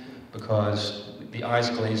them, because the eyes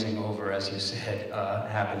glazing over, as you said,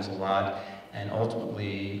 happens a lot, and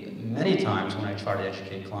ultimately, many times when I try to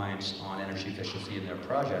educate clients on energy efficiency in their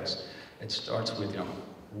projects, it starts with,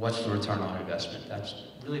 what's the return on investment? That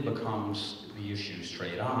really becomes the issue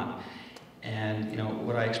straight on. And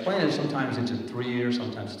what I explain is sometimes it's a 3 year,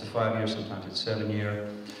 sometimes it's a 5 year, sometimes it's 7 year,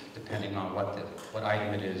 depending on what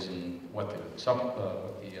item it is and what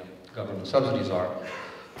the government subsidies are.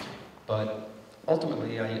 But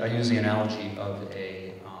ultimately, I use the analogy of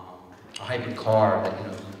a hybrid car that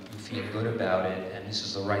you feel good about it, and this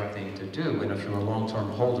is the right thing to do. And if you're a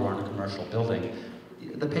long-term holder on a commercial building,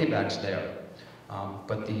 the payback's there.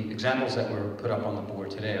 But the examples that were put up on the board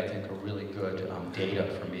today, I think, are really good data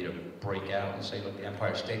for me to break out and say, look, the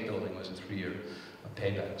Empire State Building was a 3 year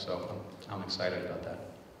payback. So I'm excited about that.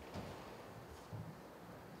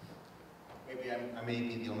 Maybe I may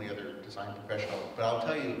be the only other design professional, but I'll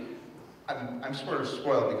tell you, I'm sort of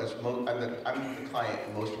spoiled because I'm the client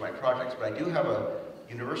in most of my projects, but I do have a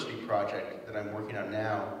university project that I'm working on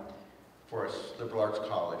now for a liberal arts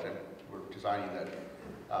college. We're designing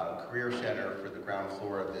a career center for the ground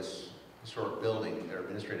floor of this historic building, their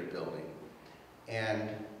administrative building. And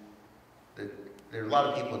there are a lot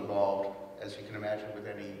of people involved, as you can imagine with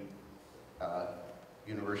any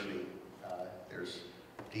university. There's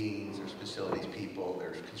deans, there's facilities people,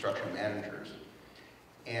 there's construction managers.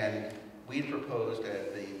 And we proposed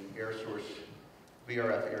at the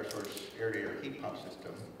VRF air source air-to-air heat pump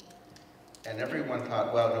system. And everyone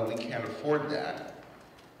thought, well, no, we can't afford that.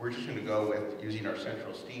 We're just going to go with using our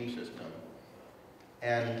central steam system.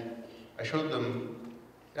 And I showed them,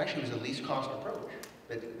 it actually was a least cost approach.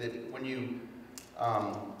 That when you,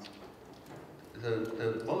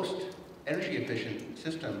 the most energy efficient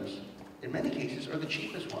systems, in many cases, are the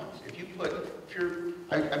cheapest ones.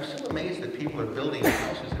 I'm still amazed that people are building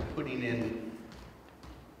houses and putting in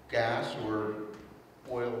gas or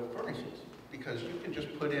oil furnaces, because you can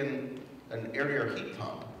just put in an air-to-air heat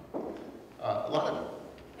pump. A lot of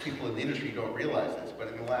people in the industry don't realize this, but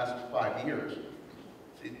in the last 5 years,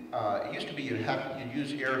 it used to be you'd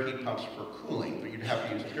use air heat pumps for cooling, but you'd have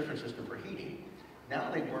to use a different system for heating.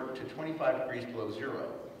 Now they work to 25 degrees below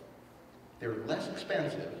zero. They're less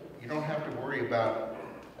expensive. You don't have to worry about,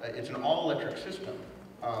 it's an all-electric system.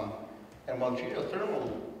 And while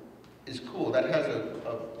geothermal is cool, that has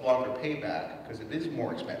a longer payback because it is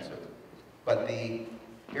more expensive. But the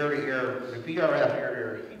air-to-air, the VRF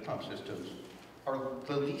air-to-air heat pump systems are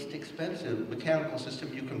the least expensive mechanical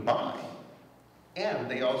system you can buy. And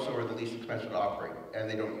they also are the least expensive to operate, and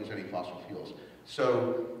they don't use any fossil fuels.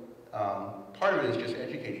 So part of it is just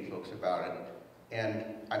educating folks about it. And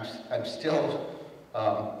I'm still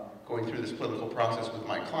going through this political process with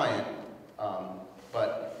my client,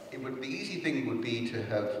 but the easy thing would be to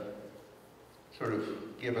have sort of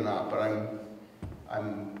given up. But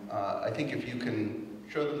I think if you can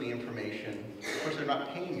show them the information, of course they're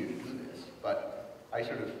not paying you to do this, but I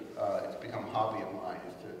sort of it's become a hobby of mine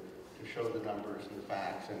is to show the numbers and the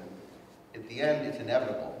facts, and at the end, it's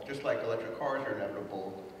inevitable. Just like electric cars are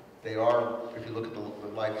inevitable, they are, if you look at the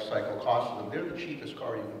life cycle cost of them, they're the cheapest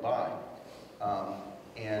car you can buy.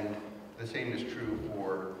 And the same is true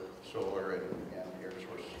for solar and air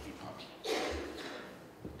source heat pumps.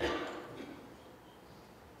 In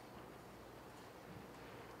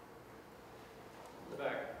the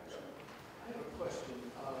back. I have a question.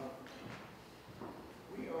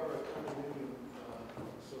 We are a condominium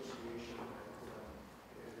association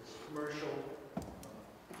that is commercial.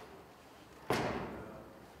 We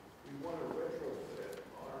want to retrofit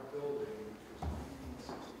our building, which is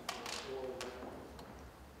 1964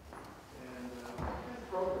 and we have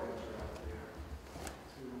programs out there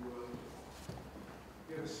to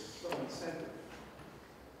give us some incentive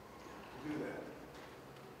to do that.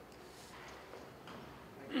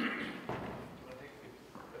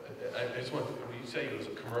 I just want, when you say it was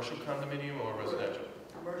a commercial condominium or residential?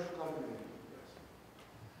 Commercial condominium, yes.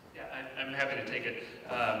 Yeah, I'm happy to take it.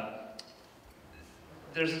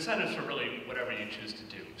 There's incentives for really whatever you choose to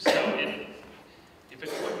do. So if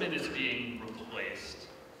equipment is being replaced,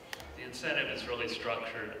 the incentive is really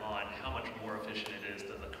structured on how much more efficient it is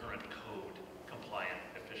than the current code compliant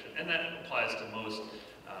efficient. And that applies to most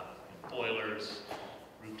boilers,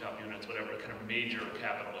 rooftop units, whatever kind of major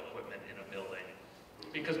capital equipment in a building.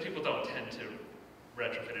 Because people don't tend to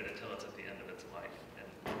retrofit it until it's at the end of its life,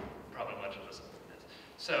 and probably much of this is.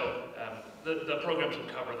 So the programs would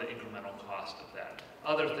cover the incremental cost of that.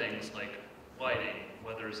 Other things like lighting,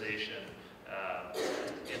 weatherization,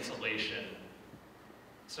 insulation,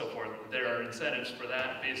 so forth, there are incentives for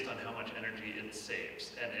that based on how much energy it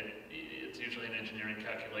saves. And it's usually an engineering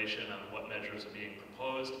calculation on what measures are being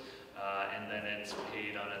proposed, and then it's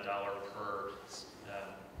paid on a dollar per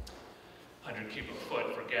 100 cubic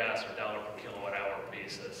foot for gas or dollar per kilowatt hour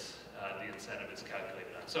basis. The incentive is calculated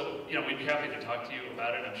on. So, you know, we'd be happy to talk to you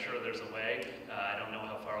about it. I'm sure there's a way. I don't know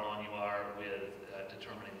how far along you are with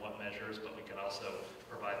determining what measures, but we can also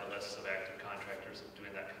provide the lists of active contractors doing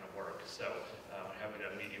that kind of work. So I'm happy to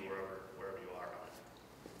meet you wherever you are on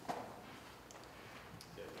it.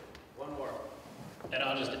 One more. And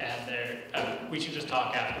I'll just add there, we should just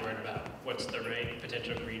talk afterward about what's the right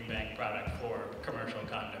potential green bank product for commercial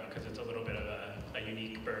condo, because it's a little bit of a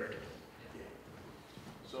unique bird.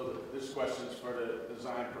 So this question's for the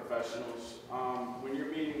design professionals. When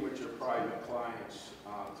you're meeting with your private clients,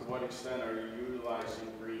 to what extent are you utilizing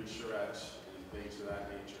green charrettes and things of that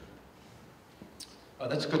nature?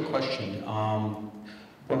 That's a good question.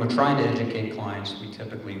 When we're trying to educate clients, we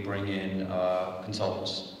typically bring in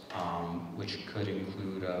consultants, which could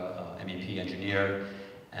include a MEP engineer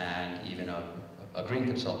and even a green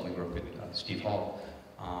consultant. We work with Steve Hall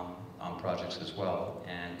on projects as well,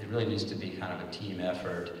 and it really needs to be kind of a team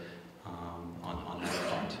effort on that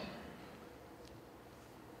front.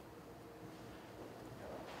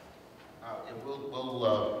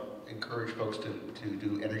 We'll encourage folks to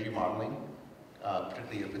do energy modeling,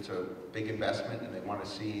 particularly if it's a big investment and they want to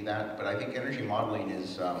see that. But I think energy modeling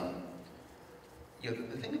is, you know,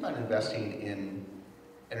 the thing about investing in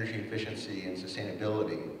energy efficiency and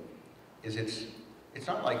sustainability is it's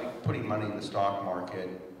not like putting money in the stock market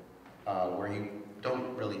where you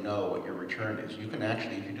don't really know what your return is. You can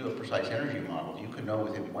actually, if you do a precise energy model, you can know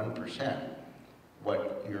within 1%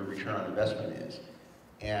 what your return on investment is.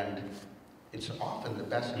 And it's often the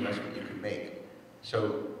best investment you can make.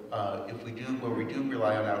 So if we do, where we do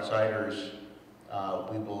rely on outsiders,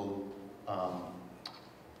 we will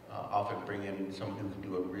often bring in someone who can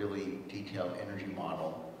do a really detailed energy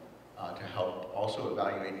model to help also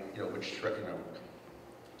evaluate, you know, which, you know,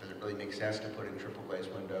 does it really make sense to put in triple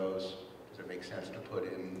glazed windows? Does it make sense to put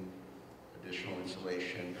in additional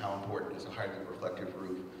insulation? How important is a highly reflective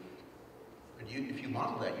roof? But if you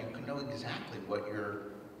model that, you can know exactly what your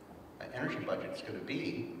energy budget is going to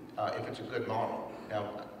be if it's a good model. Now,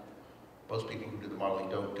 most people who do the modeling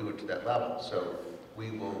don't do it to that level, so we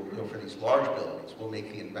will, you know, for these large buildings, we'll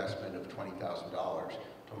make the investment of $20,000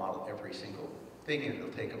 to model every single thing, and it'll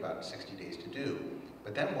take about 60 days to do.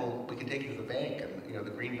 But then we can take it to the bank, and you know, the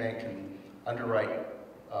Green Bank can underwrite,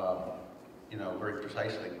 you know, very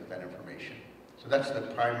precisely with that information. So that's the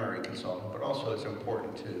primary consultant, but also it's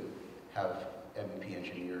important to have MEP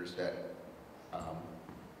engineers that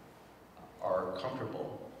are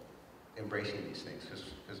comfortable embracing these things,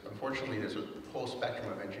 because unfortunately there's a whole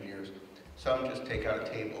spectrum of engineers. Some just take out a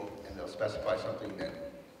table and they'll specify something that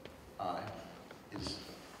is,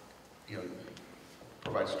 you know,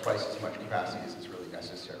 provides twice as much capacity as is really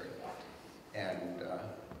necessary. And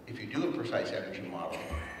if you do a precise energy model,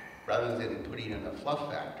 rather than putting in a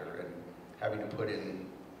fluff factor and having to put in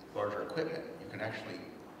larger equipment, you can actually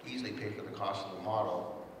easily pay for the cost of the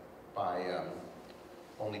model by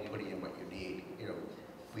only putting in what you need. You know,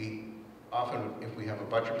 we often, if we have a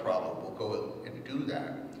budget problem, we'll go and do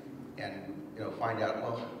that and, you know, find out,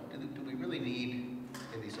 well, do we really need,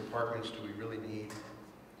 in these apartments, do we really need,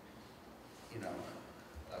 you know,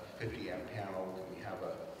 a 50 amp panel? Can we have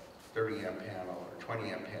a 30 amp panel or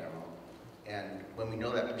 20 amp panel? And when we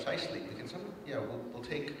know that precisely, we can, you know, we'll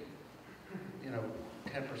take, you know,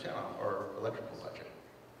 10% off our electrical budget.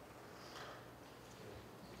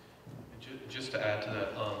 Just to add to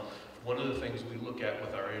that, one of the things we look at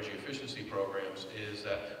with our energy efficiency programs is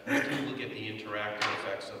that we do look at the interactive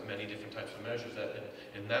effects of many different types of measures,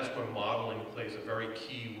 and that's where modeling plays a very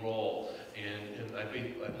key role. And I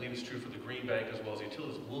believe it's true for the Green Bank as well as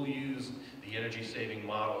utilities. We'll use the energy saving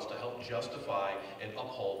models to help justify and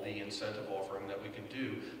uphold the incentive offering that we can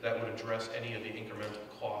do that would address any of the incremental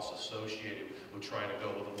costs associated with trying to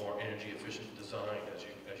go with a more energy efficient design as you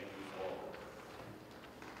move forward.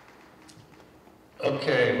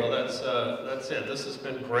 Okay, well that's it. This has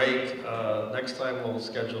been great. Next time we'll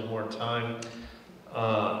schedule more time.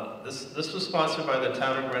 This was sponsored by the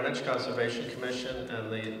Town of Greenwich Conservation Commission,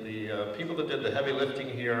 and the people that did the heavy lifting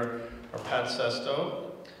here are Pat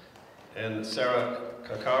Sesto and Sarah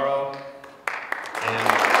Caccaro and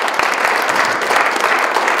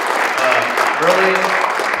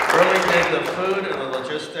Burley did the food and the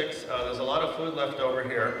logistics. There's a lot of food left over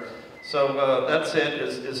here. So that's it.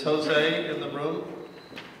 Is Jose in the room?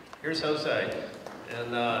 Here's Jose.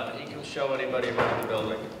 And he can show anybody around the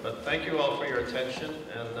building. But thank you all for your attention.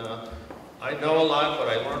 And I know a lot, but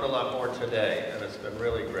I learned a lot more today. And it's been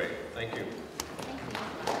really great. Thank you.